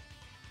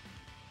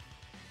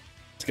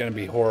 It's going to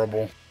be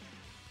horrible.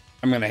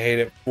 I'm going to hate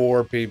it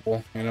for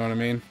people, you know what I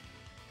mean?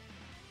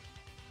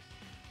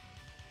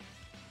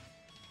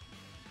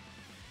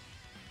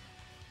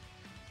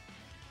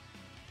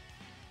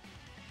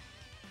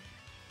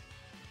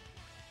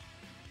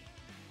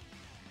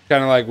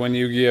 Kind of like when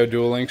Yu-Gi-Oh!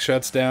 Duel Links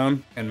shuts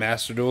down and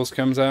Master Duels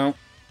comes out.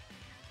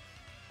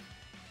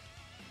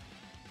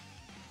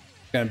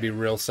 It's going to be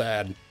real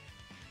sad. It's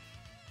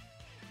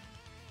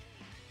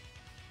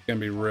going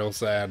to be real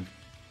sad.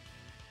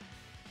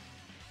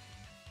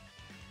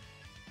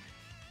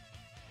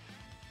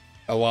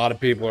 A lot of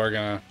people are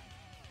going to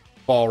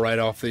fall right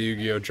off the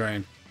Yu-Gi-Oh!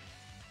 Train.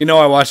 You know,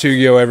 I watch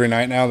Yu-Gi-Oh! Every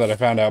night now that I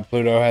found out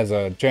Pluto has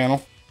a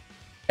channel.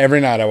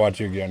 Every night I watch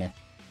Yu-Gi-Oh! Now.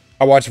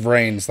 I watched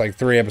Vrains, like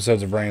 3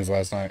 episodes of Vrains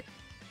last night.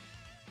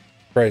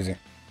 Crazy.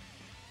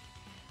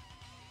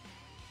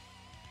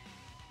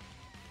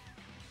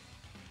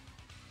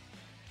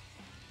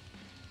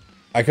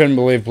 I couldn't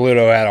believe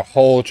Pluto had a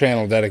whole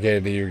channel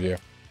dedicated to Yu-Gi-Oh!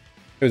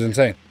 It was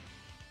insane.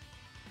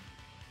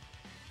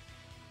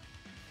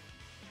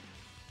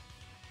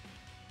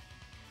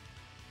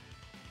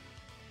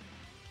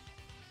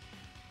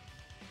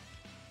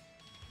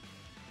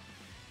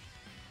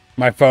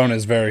 My phone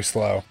is very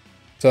slow.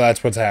 So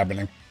that's what's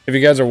happening. If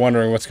you guys are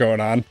wondering what's going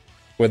on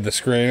with the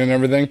screen and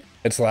everything,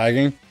 it's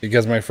lagging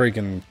because my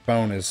freaking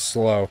phone is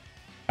slow.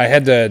 I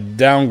had to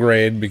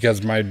downgrade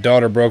because my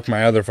daughter broke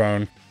my other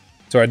phone.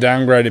 So I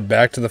downgraded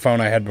back to the phone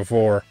I had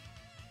before.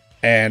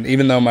 And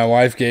even though my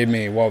wife gave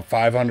me, what,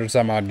 500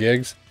 some odd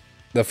gigs,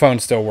 the phone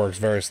still works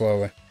very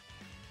slowly.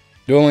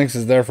 Duel Links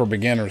is there for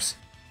beginners.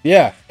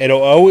 Yeah,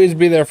 it'll always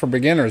be there for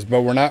beginners,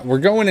 but we're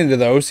going into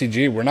the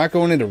OCG. We're not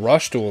going into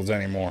rush duels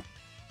anymore.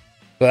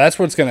 So that's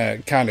what's going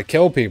to kind of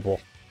kill people.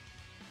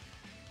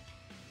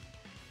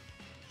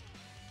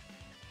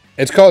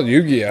 It's called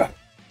Yu-Gi-Oh!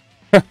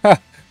 I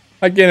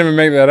can't even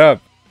make that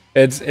up.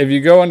 It's, if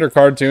you go under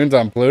cartoons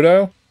on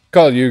Pluto, it's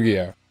called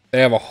Yu-Gi-Oh! They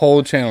have a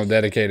whole channel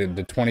dedicated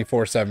to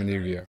 24/7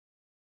 Yu-Gi-Oh!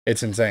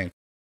 It's insane.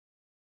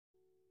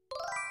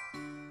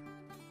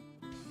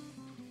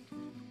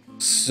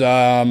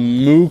 Samukris.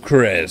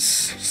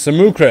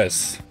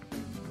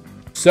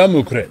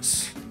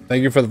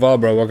 Thank you for the follow,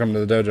 bro. Welcome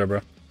to the dojo,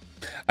 bro.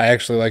 I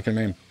actually like your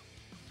name.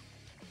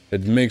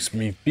 It makes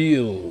me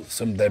feel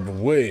some type of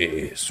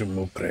way,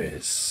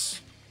 Samukris.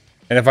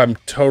 And if I'm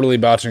totally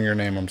botching your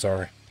name, I'm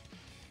sorry.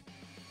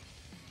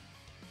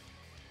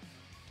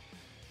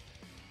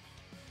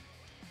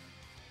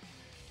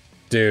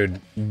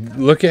 Dude,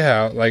 look at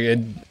how, like,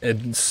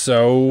 it's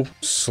so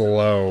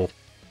slow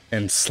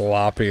and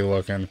sloppy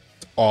looking.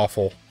 It's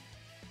awful.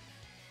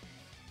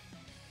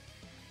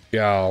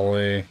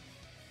 Golly.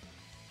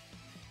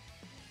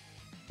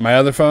 My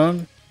other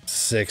phone,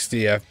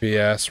 60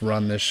 FPS,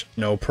 run this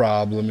no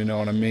problem, you know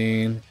what I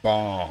mean?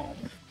 Bomb.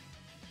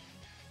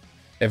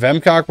 If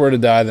mcoc were to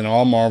die, then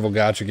all Marvel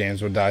Gacha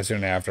games would die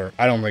soon after.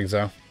 I don't think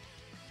so.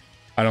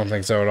 I don't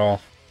think so at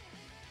all.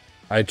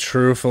 I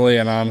truthfully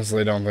and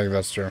honestly don't think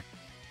that's true.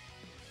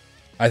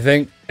 I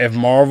think if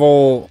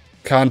Marvel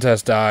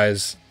Contest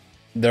dies,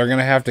 they're going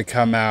to have to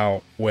come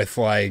out with,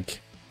 like,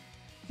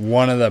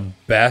 one of the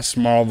best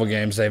Marvel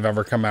games they've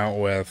ever come out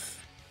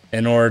with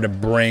in order to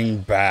bring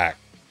back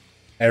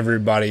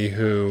everybody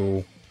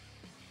who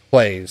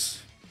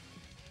plays.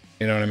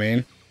 You know what I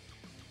mean?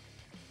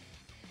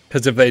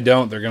 Because if they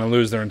don't, they're going to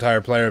lose their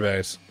entire player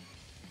base.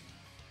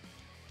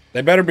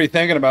 They better be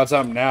thinking about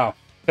something now.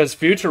 Because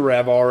Future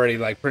Rev already,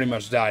 like, pretty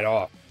much died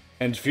off.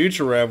 And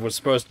Future Rev was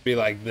supposed to be,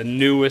 like, the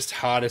newest,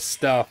 hottest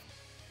stuff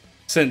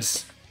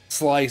since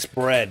sliced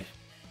bread,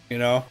 you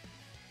know?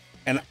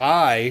 And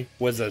I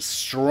was a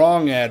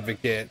strong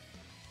advocate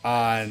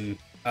on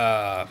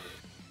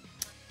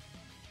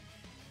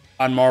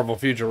Marvel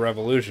Future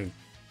Revolution.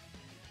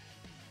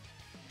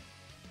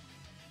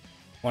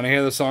 Want to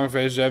hear the song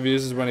Phase Jeff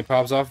uses when he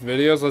pops off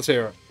videos? Let's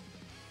hear it.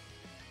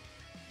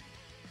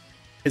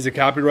 Is it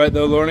copyright,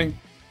 though, Lordy?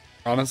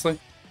 Honestly?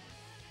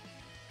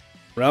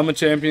 Realm of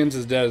Champions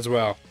is dead as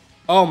well.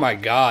 Oh my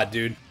god,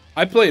 dude.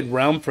 I played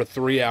Realm for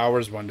 3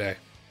 hours one day.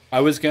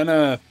 I was going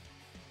to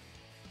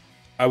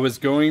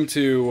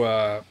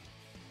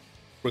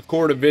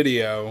record a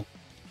video,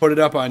 put it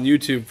up on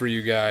YouTube for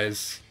you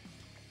guys,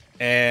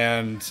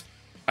 and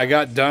I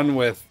got done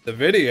with the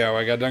video.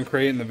 I got done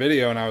creating the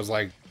video, and I was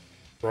like,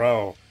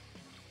 bro,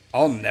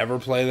 I'll never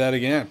play that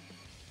again.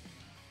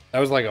 That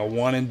was like a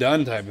one and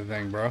done type of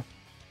thing, bro.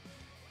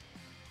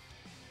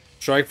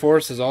 Strike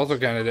Force is also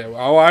kind of dead.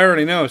 Oh, I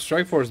already know.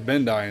 Strike Force has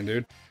been dying,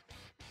 dude.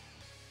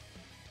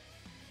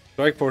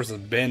 Strike Force has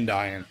been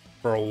dying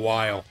for a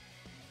while.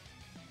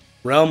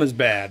 Realm is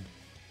bad.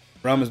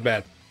 Realm is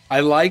bad. I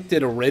liked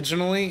it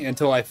originally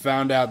until I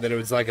found out that it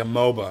was like a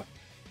MOBA.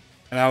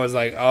 And I was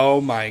like, oh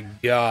my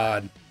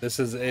god. It's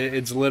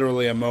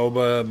literally a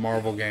MOBA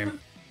Marvel game.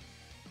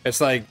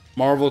 It's like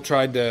Marvel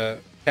tried to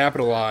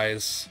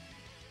capitalize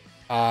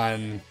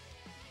on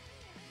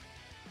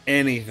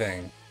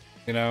anything.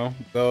 You know,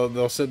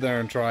 they'll sit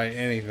there and try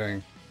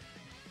anything.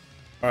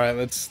 All right,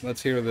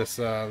 let's hear this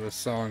this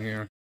song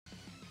here.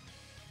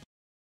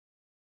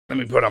 Let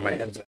me put on my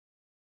headset.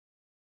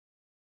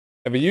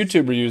 If a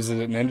YouTuber uses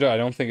it, Ninja, I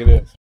don't think it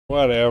is.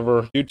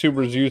 Whatever.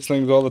 YouTubers use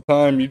things all the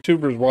time.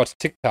 YouTubers watch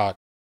TikTok.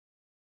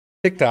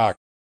 TikTok.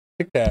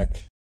 TikTok.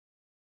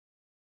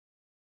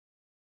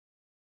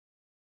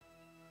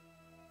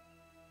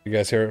 You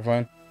guys hear it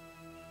fine?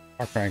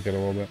 I'll crank it a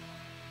little bit.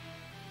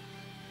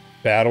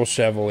 Battle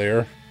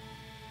Chevalier.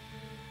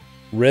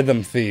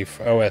 Rhythm Thief,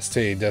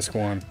 OST, Disc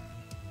 1.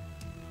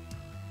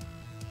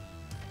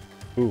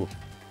 Ooh.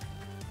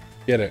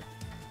 Get it.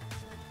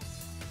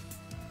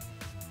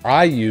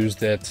 I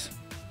used it.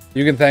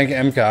 You can thank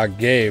mcoc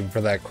Gabe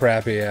for that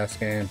crappy ass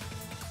game.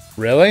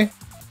 Really?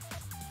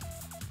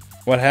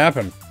 What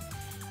happened?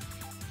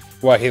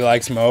 What, he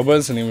likes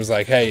MOBAs and he was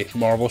like, hey,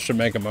 Marvel should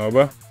make a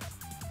MOBA?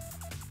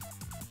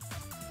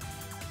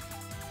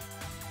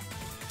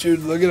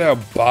 Dude, look at how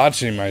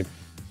botchy my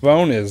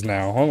phone is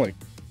now. Holy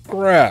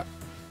crap.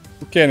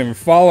 I can't even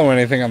follow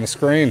anything on the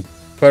screen.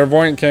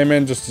 Clairvoyant came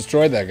in, just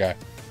destroyed that guy.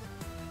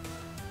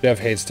 Jeff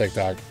hates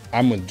TikTok.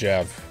 I'm with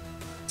Jeff.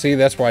 See,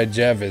 that's why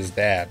Jeff is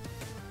dad.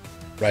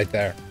 Right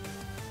there.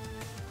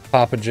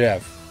 Papa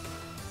Jeff.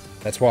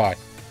 That's why.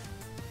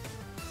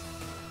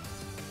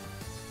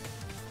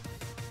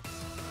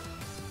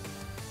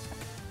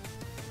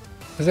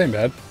 This ain't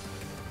bad.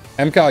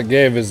 mcoc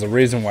Gabe is the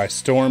reason why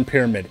Storm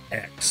Pyramid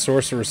X,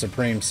 Sorcerer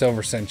Supreme,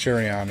 Silver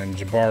Centurion, and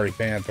Jabari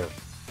Panther.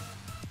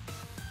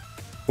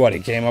 What, he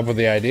came up with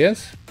the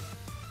ideas?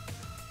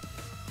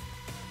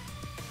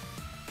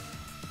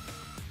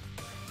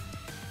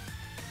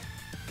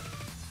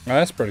 Oh,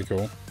 that's pretty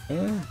cool.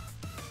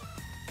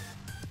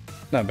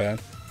 Not bad.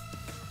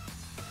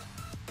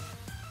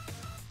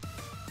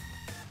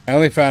 I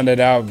only found it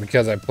out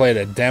because I played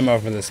a demo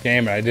for this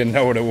game and I didn't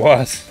know what it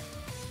was.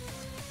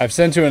 I've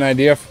sent you an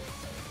idea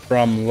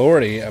from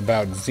Lordy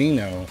about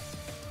Xeno.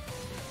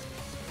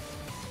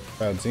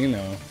 Oh,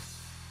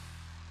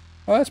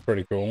 that's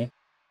pretty cool.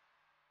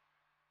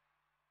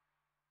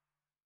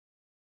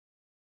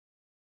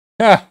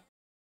 Ha!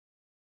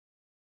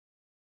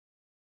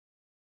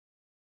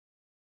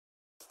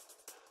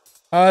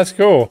 Oh, that's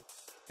cool.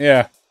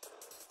 Yeah.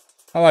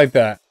 I like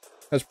that.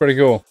 That's pretty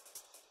cool.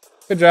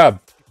 Good job.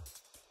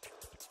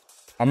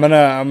 I'm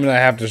gonna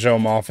have to show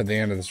them off at the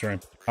end of the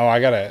stream. Oh,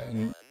 I gotta.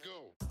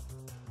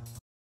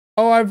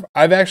 Oh,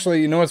 I've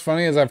actually, you know what's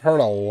funny is I've heard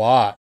a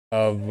lot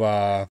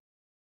of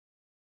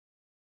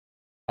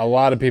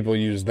people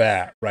use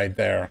that right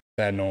there,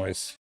 that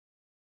noise.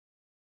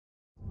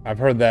 I've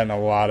heard that in a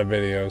lot of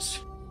videos.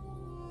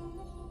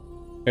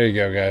 There you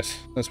go, guys.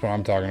 That's what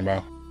I'm talking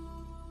about.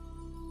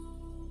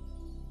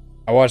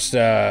 I watched,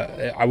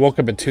 I woke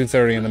up at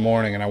 2:30 in the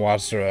morning and I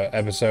watched an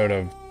episode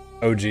of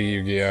OG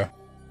Yu-Gi-Oh!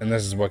 And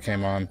this is what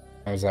came on.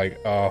 I was like,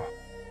 oh.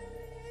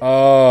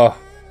 Oh.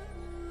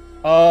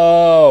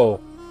 Oh.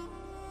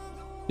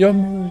 Your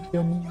move,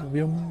 your move,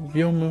 your move,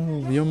 your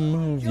move, your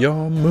move,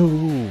 your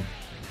move.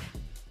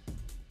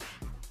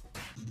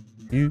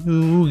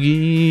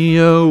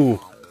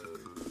 Yu-Gi-Oh!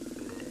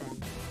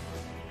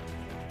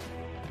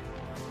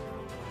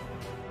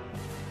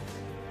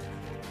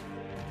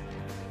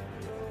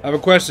 I have a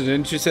question.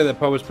 Didn't you say that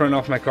Pud was printing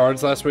off my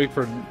cards last week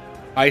for...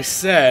 I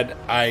said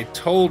I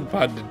told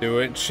Pud to do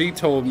it. She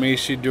told me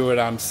she'd do it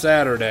on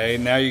Saturday.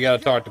 Now you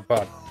gotta talk to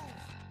Pud.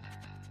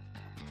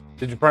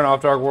 Did you print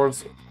off Dark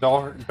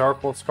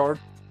Wolf's card?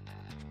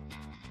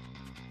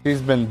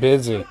 She's been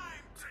busy.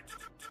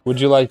 Would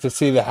you like to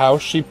see the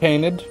house she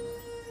painted?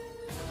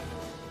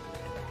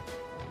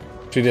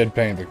 She did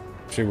paint it.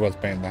 She was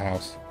painting the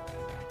house.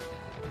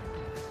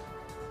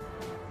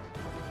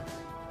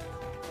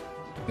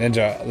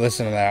 Ninja,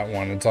 listen to that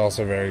one. It's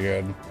also very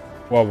good.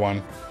 What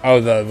one? Oh,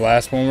 the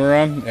last one we're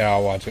on? Yeah,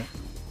 I'll watch it.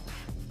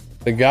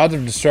 The gods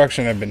of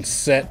destruction have been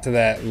set to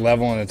that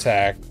level in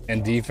attack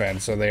and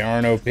defense, so they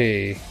aren't OP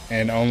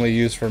and only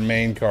used for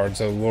main cards.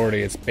 So,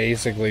 Lordy, it's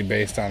basically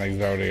based on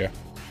Exodia.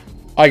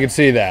 I can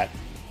see that.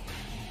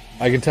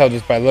 I can tell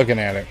just by looking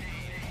at it.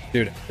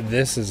 Dude,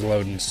 this is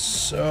loading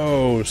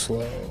so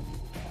slow.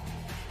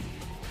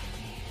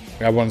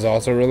 That one's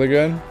also really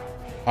good.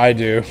 I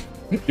do.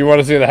 You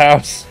want to see the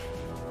house?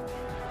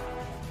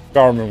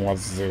 Garmin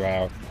wants to see the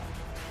house.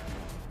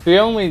 She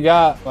only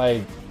got,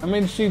 like, I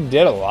mean, she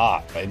did a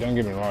lot. Like, don't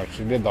get me wrong.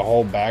 She did the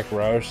whole back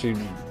row. She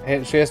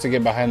has to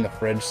get behind the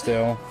fridge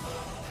still.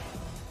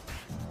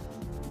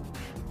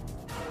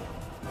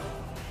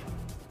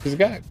 She's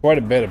got quite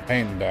a bit of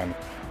painting done.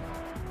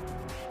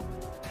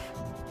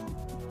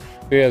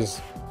 She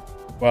has,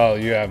 well,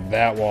 you have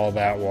that wall,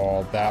 that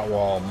wall, that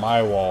wall,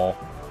 my wall.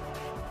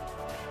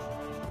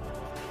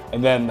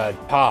 And then the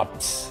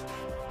tops.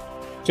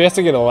 She has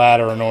to get a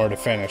ladder in order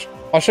to finish.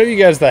 I'll show you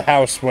guys the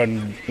house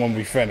when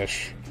we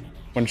finish.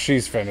 When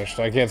she's finished.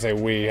 I can't say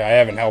we. I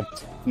haven't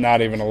helped.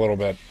 Not even a little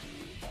bit.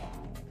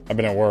 I've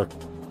been at work.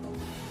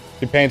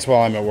 She paints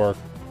while I'm at work.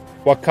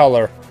 What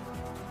color?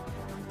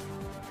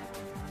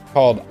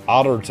 Called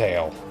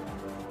Ottertail.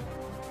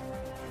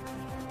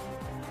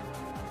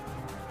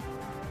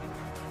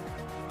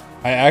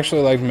 I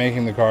actually liked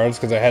making the cards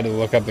because I had to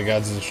look up the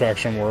gods of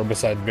destruction were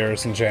besides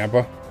Varus and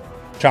Champa.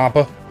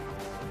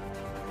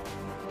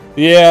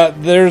 Yeah,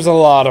 there's a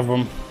lot of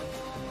them.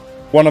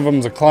 One of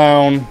them's a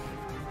clown.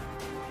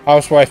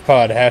 Housewife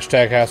Pud.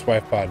 Hashtag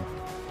Housewife Pud.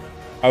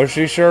 Oh,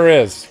 she sure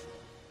is.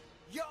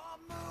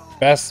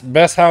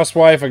 Best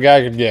housewife a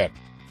guy could get.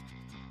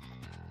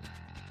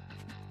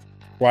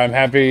 Why I'm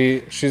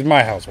happy she's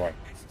my housewife.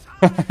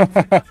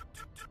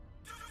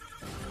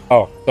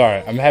 Oh,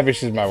 sorry. I'm happy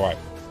she's my wife.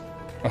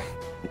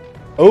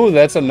 Oh,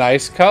 that's a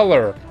nice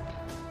color.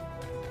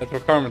 That's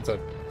what Carmen said.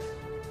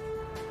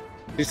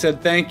 She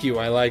said, thank you.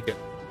 I like it.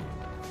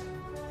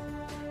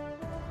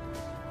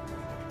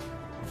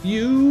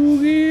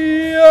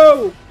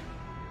 Yu-Gi-Oh!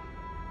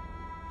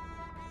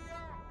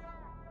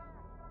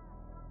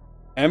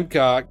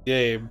 mcoc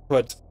Gabe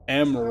puts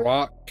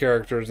M-Rock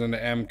characters into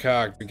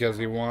mcoc because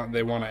they want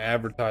to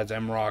advertise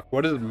M-Rock.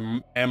 What is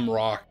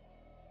M-Rock?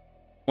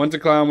 One's a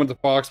clown, one's a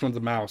fox, one's a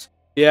mouse.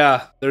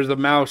 Yeah, there's a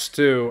mouse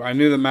too. I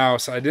knew the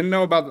mouse. I didn't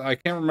know about I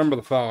can't remember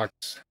the fox.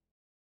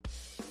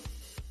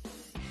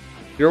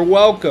 You're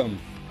welcome.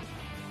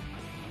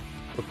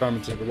 For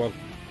comments, you're welcome.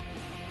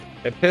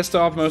 It pissed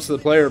off most of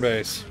the player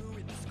base.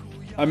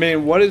 I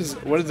mean, what is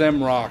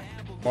M-Rock?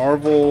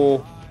 Marvel.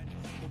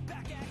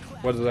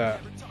 What is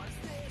that?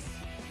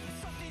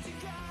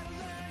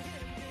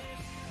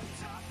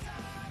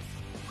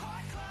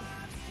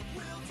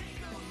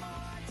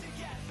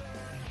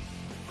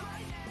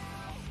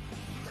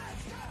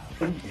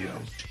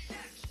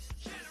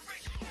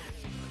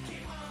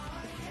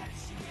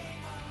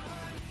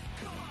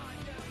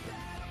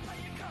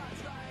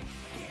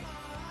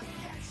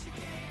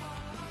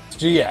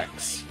 It's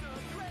GX.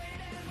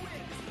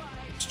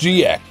 It's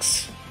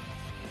GX.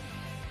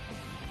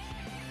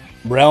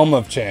 Realm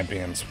of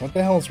Champions. What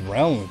the hell is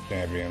Realm of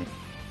Champions?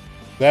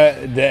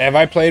 Have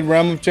I played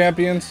Realm of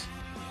Champions?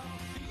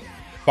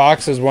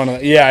 Fox is one of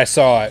the... Yeah, I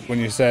saw it when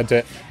you said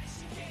it.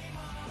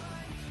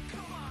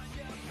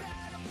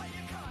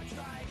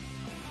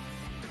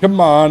 Come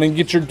on and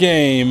get your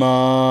game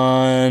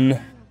on.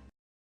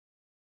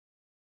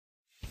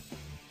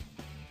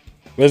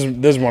 This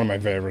is one of my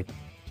favorites.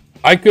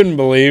 I couldn't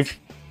believe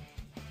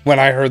when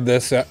I heard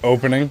this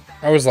opening.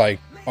 I was like,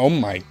 oh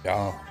my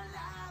god.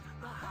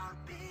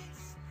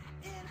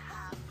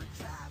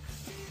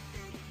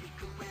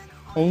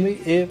 Only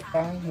if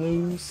I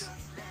lose,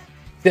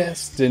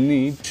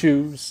 destiny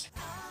choose.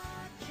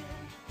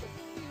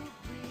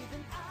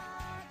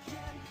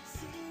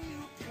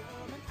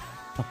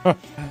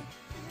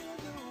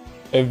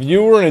 If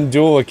you were in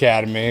Duel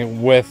Academy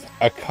with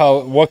a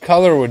color, what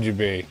color would you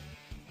be?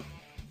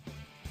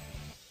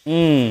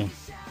 I'd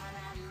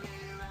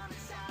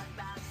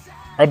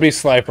be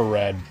Slifer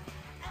Red.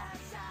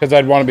 Because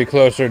I'd want to be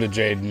closer to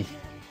Jaden.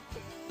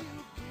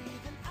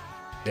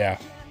 Yeah.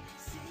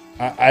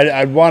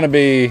 I'd want to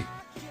be...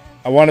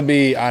 I want to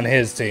be on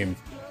his team.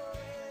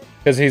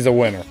 Because he's a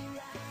winner.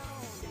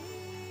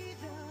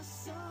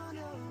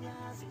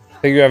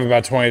 I think you have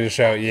about 20 to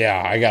show.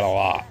 Yeah, I got a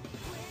lot.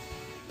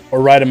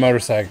 Or ride a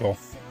motorcycle.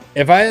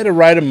 If I had to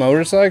ride a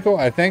motorcycle,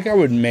 I think I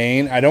would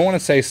main... I don't want to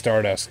say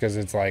Stardust because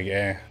it's like,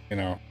 you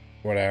know,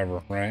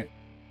 whatever, right?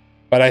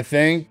 But I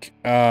think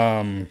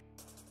I'd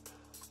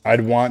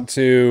want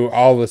to...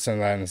 I'll listen to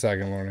that in a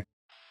second, Lordy.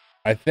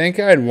 I think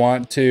I'd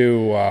want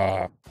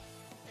to...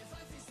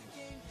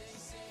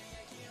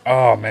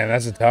 oh, man,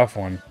 that's a tough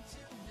one.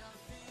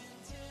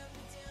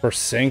 For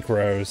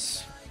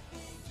synchros.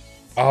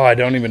 Oh, I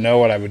don't even know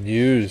what I would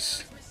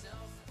use.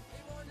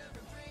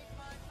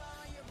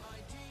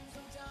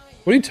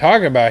 What are you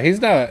talking about? He's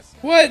not a...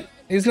 What?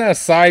 He's not a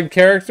side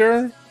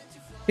character?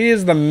 He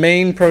is the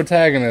main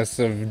protagonist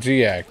of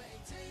GAC.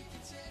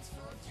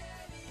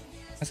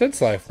 I said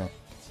Slifer.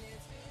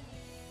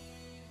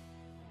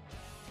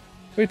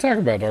 What are you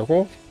talking about, Dark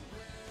Wolf?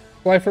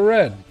 Slifer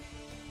Red.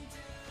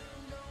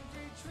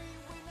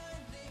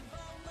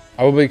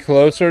 I will be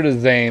closer to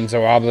Zane,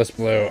 so Obelisk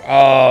Blue.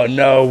 Oh,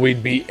 no,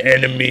 we'd be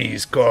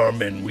enemies,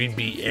 Carmen. We'd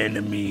be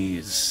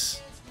enemies.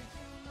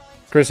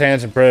 Chris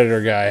Hansen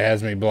Predator guy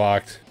has me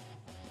blocked.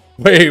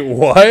 Wait,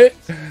 what?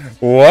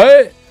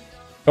 What?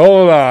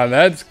 Hold on,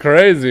 that's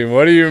crazy.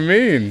 What do you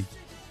mean?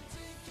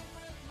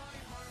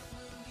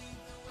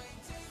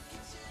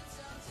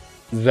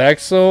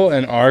 Zexal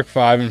and Arc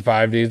 5 and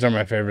 5Ds are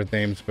my favorite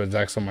themes, but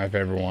Zexal my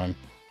favorite one.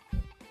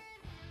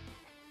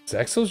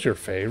 Zexal's your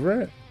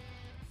favorite?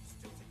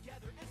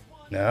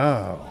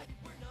 No.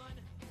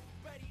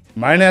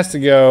 Mine has to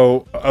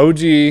go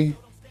OG. It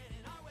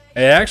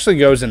actually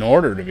goes in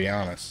order, to be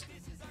honest.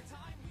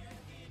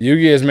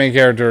 Yu-Gi-Oh's main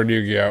character in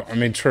Yu-Gi-Oh! I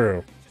mean,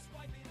 true.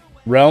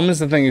 Realm is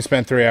the thing you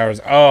spent 3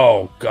 hours.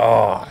 Oh,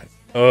 God.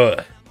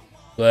 Ugh.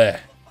 Blech.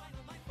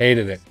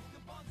 Hated it.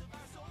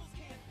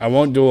 I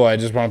won't duel. I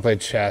just want to play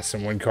chess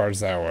and win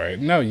cards that way.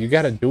 No, you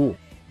got to duel.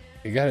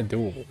 You got to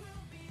duel.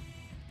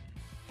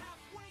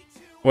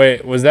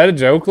 Wait, was that a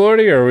joke,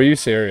 Lordy, or were you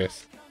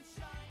serious?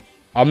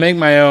 I'll make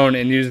my own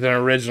and use an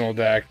original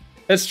deck.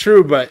 That's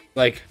true, but,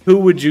 like, who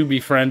would you be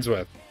friends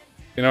with?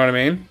 You know what I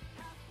mean?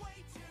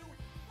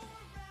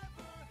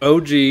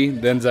 OG,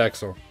 then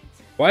Zexal.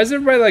 Why does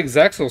everybody like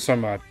Zexal so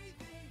much?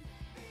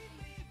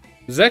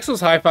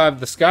 Zexal's High Five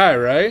the Sky,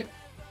 right?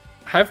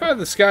 High Five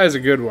the Sky is a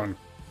good one.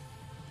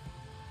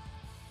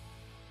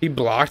 He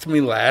blocked me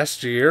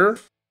last year?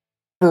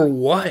 For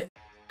what?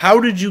 How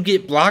did you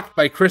get blocked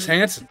by Chris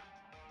Hansen?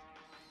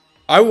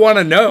 I want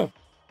to know.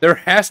 There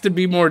has to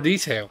be more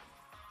detail.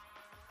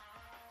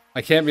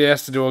 I can't be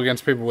asked to duel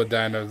against people with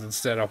dinos.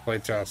 Instead, I'll play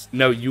chess.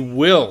 No, you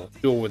will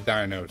duel with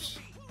dinos.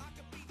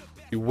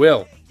 You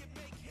will.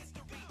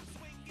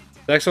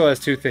 Zexal has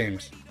 2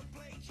 themes.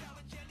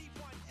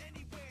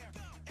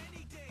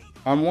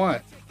 On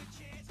what?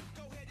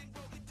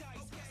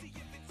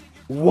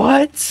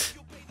 What?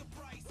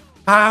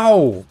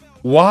 How?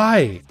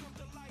 Why?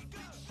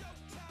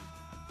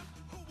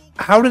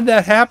 How did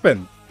that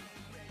happen?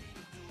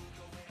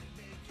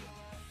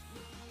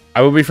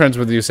 I will be friends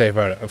with Yusei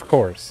Photo, of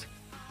course.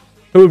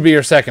 Who would be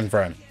your second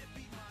friend?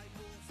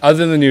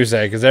 Other than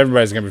Yusei, because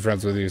everybody's going to be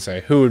friends with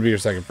Yusei. Who would be your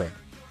second friend?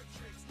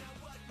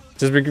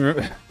 Just be...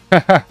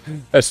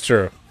 That's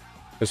true.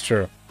 That's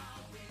true.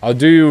 I'll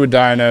do you with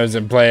dinos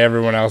and play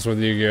everyone else with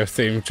Yu-Gi-Oh!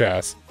 Themed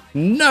chess.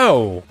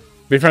 No!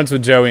 Be friends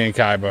with Joey and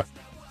Kaiba.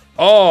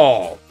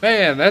 Oh,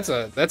 man, that's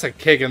a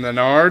kick in the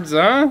nards,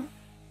 huh?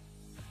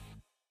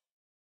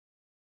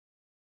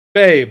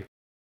 Babe,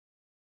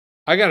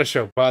 I gotta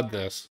show Bud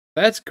this.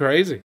 That's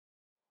crazy.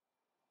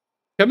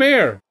 Come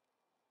here.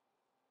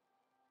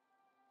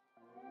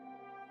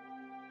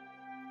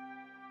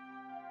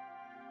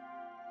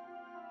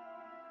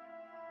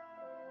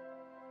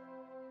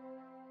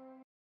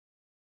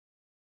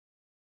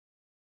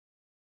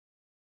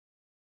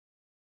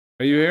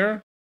 Are you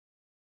here?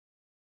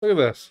 Look at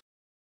this.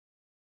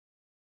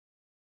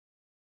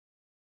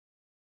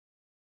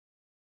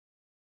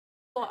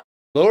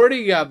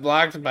 Lordy got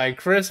blocked by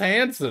Chris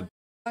Hansen.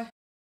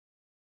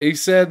 He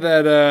said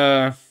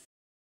that,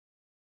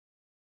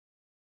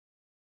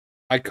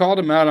 I called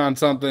him out on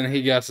something,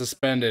 he got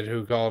suspended.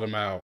 Who called him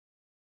out?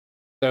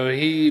 So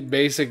he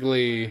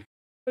basically...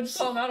 What'd you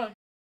call him out on?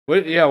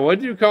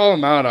 What'd you call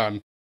him out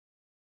on?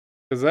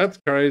 Because that's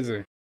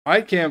crazy.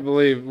 I can't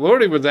believe...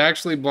 Lordy was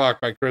actually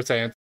blocked by Chris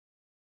Hansen.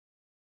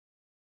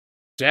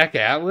 Jack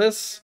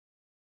Atlas?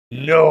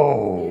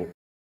 No.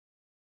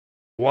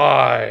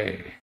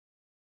 Why?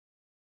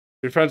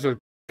 You're friends with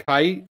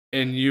Kite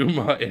and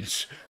Yuma.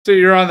 So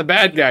you're on the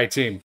bad guy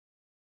team.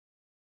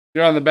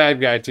 You're on the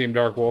bad guy team,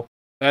 Dark Wolf.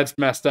 That's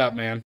messed up,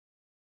 man.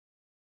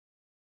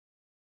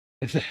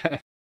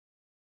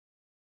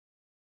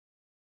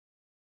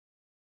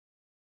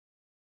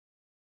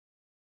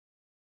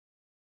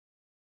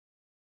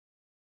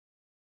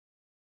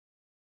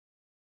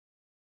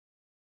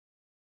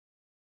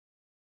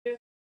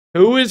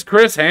 Who is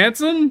Chris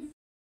Hansen?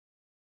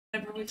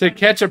 To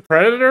Catch a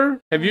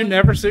Predator? Have you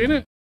never seen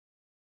it?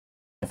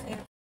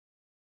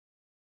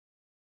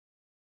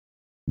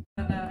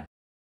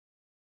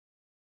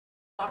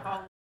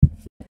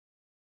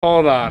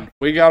 Hold on.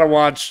 We gotta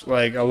watch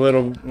like a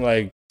little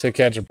like To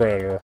Catch a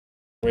Predator.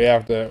 We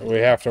have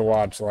to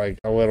watch like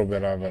a little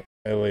bit of it,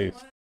 at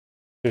least.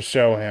 To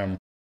show him.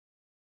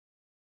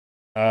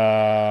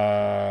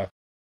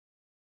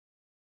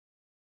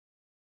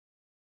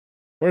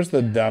 Where's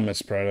the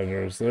dumbest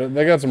predators?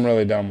 They got some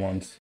really dumb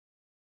ones.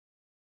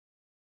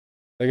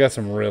 They got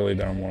some really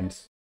dumb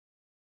ones.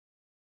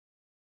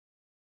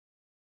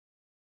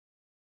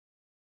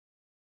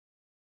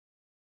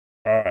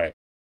 Alright.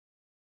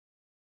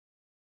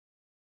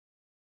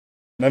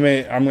 I'm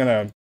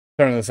gonna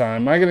turn this on.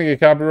 Am I gonna get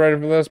copyrighted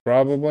for this?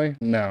 Probably.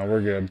 No,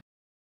 we're good.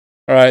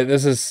 Alright,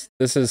 this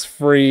is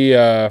free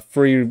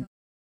free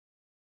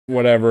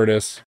whatever it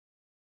is.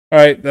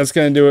 Alright, that's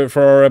gonna do it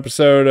for our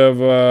episode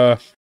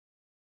of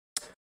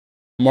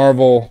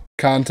Marvel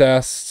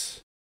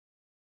Contest.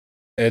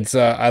 It's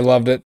I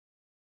loved it.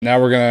 Now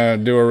we're gonna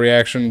do a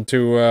reaction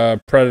to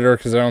Predator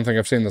because I don't think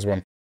I've seen this one.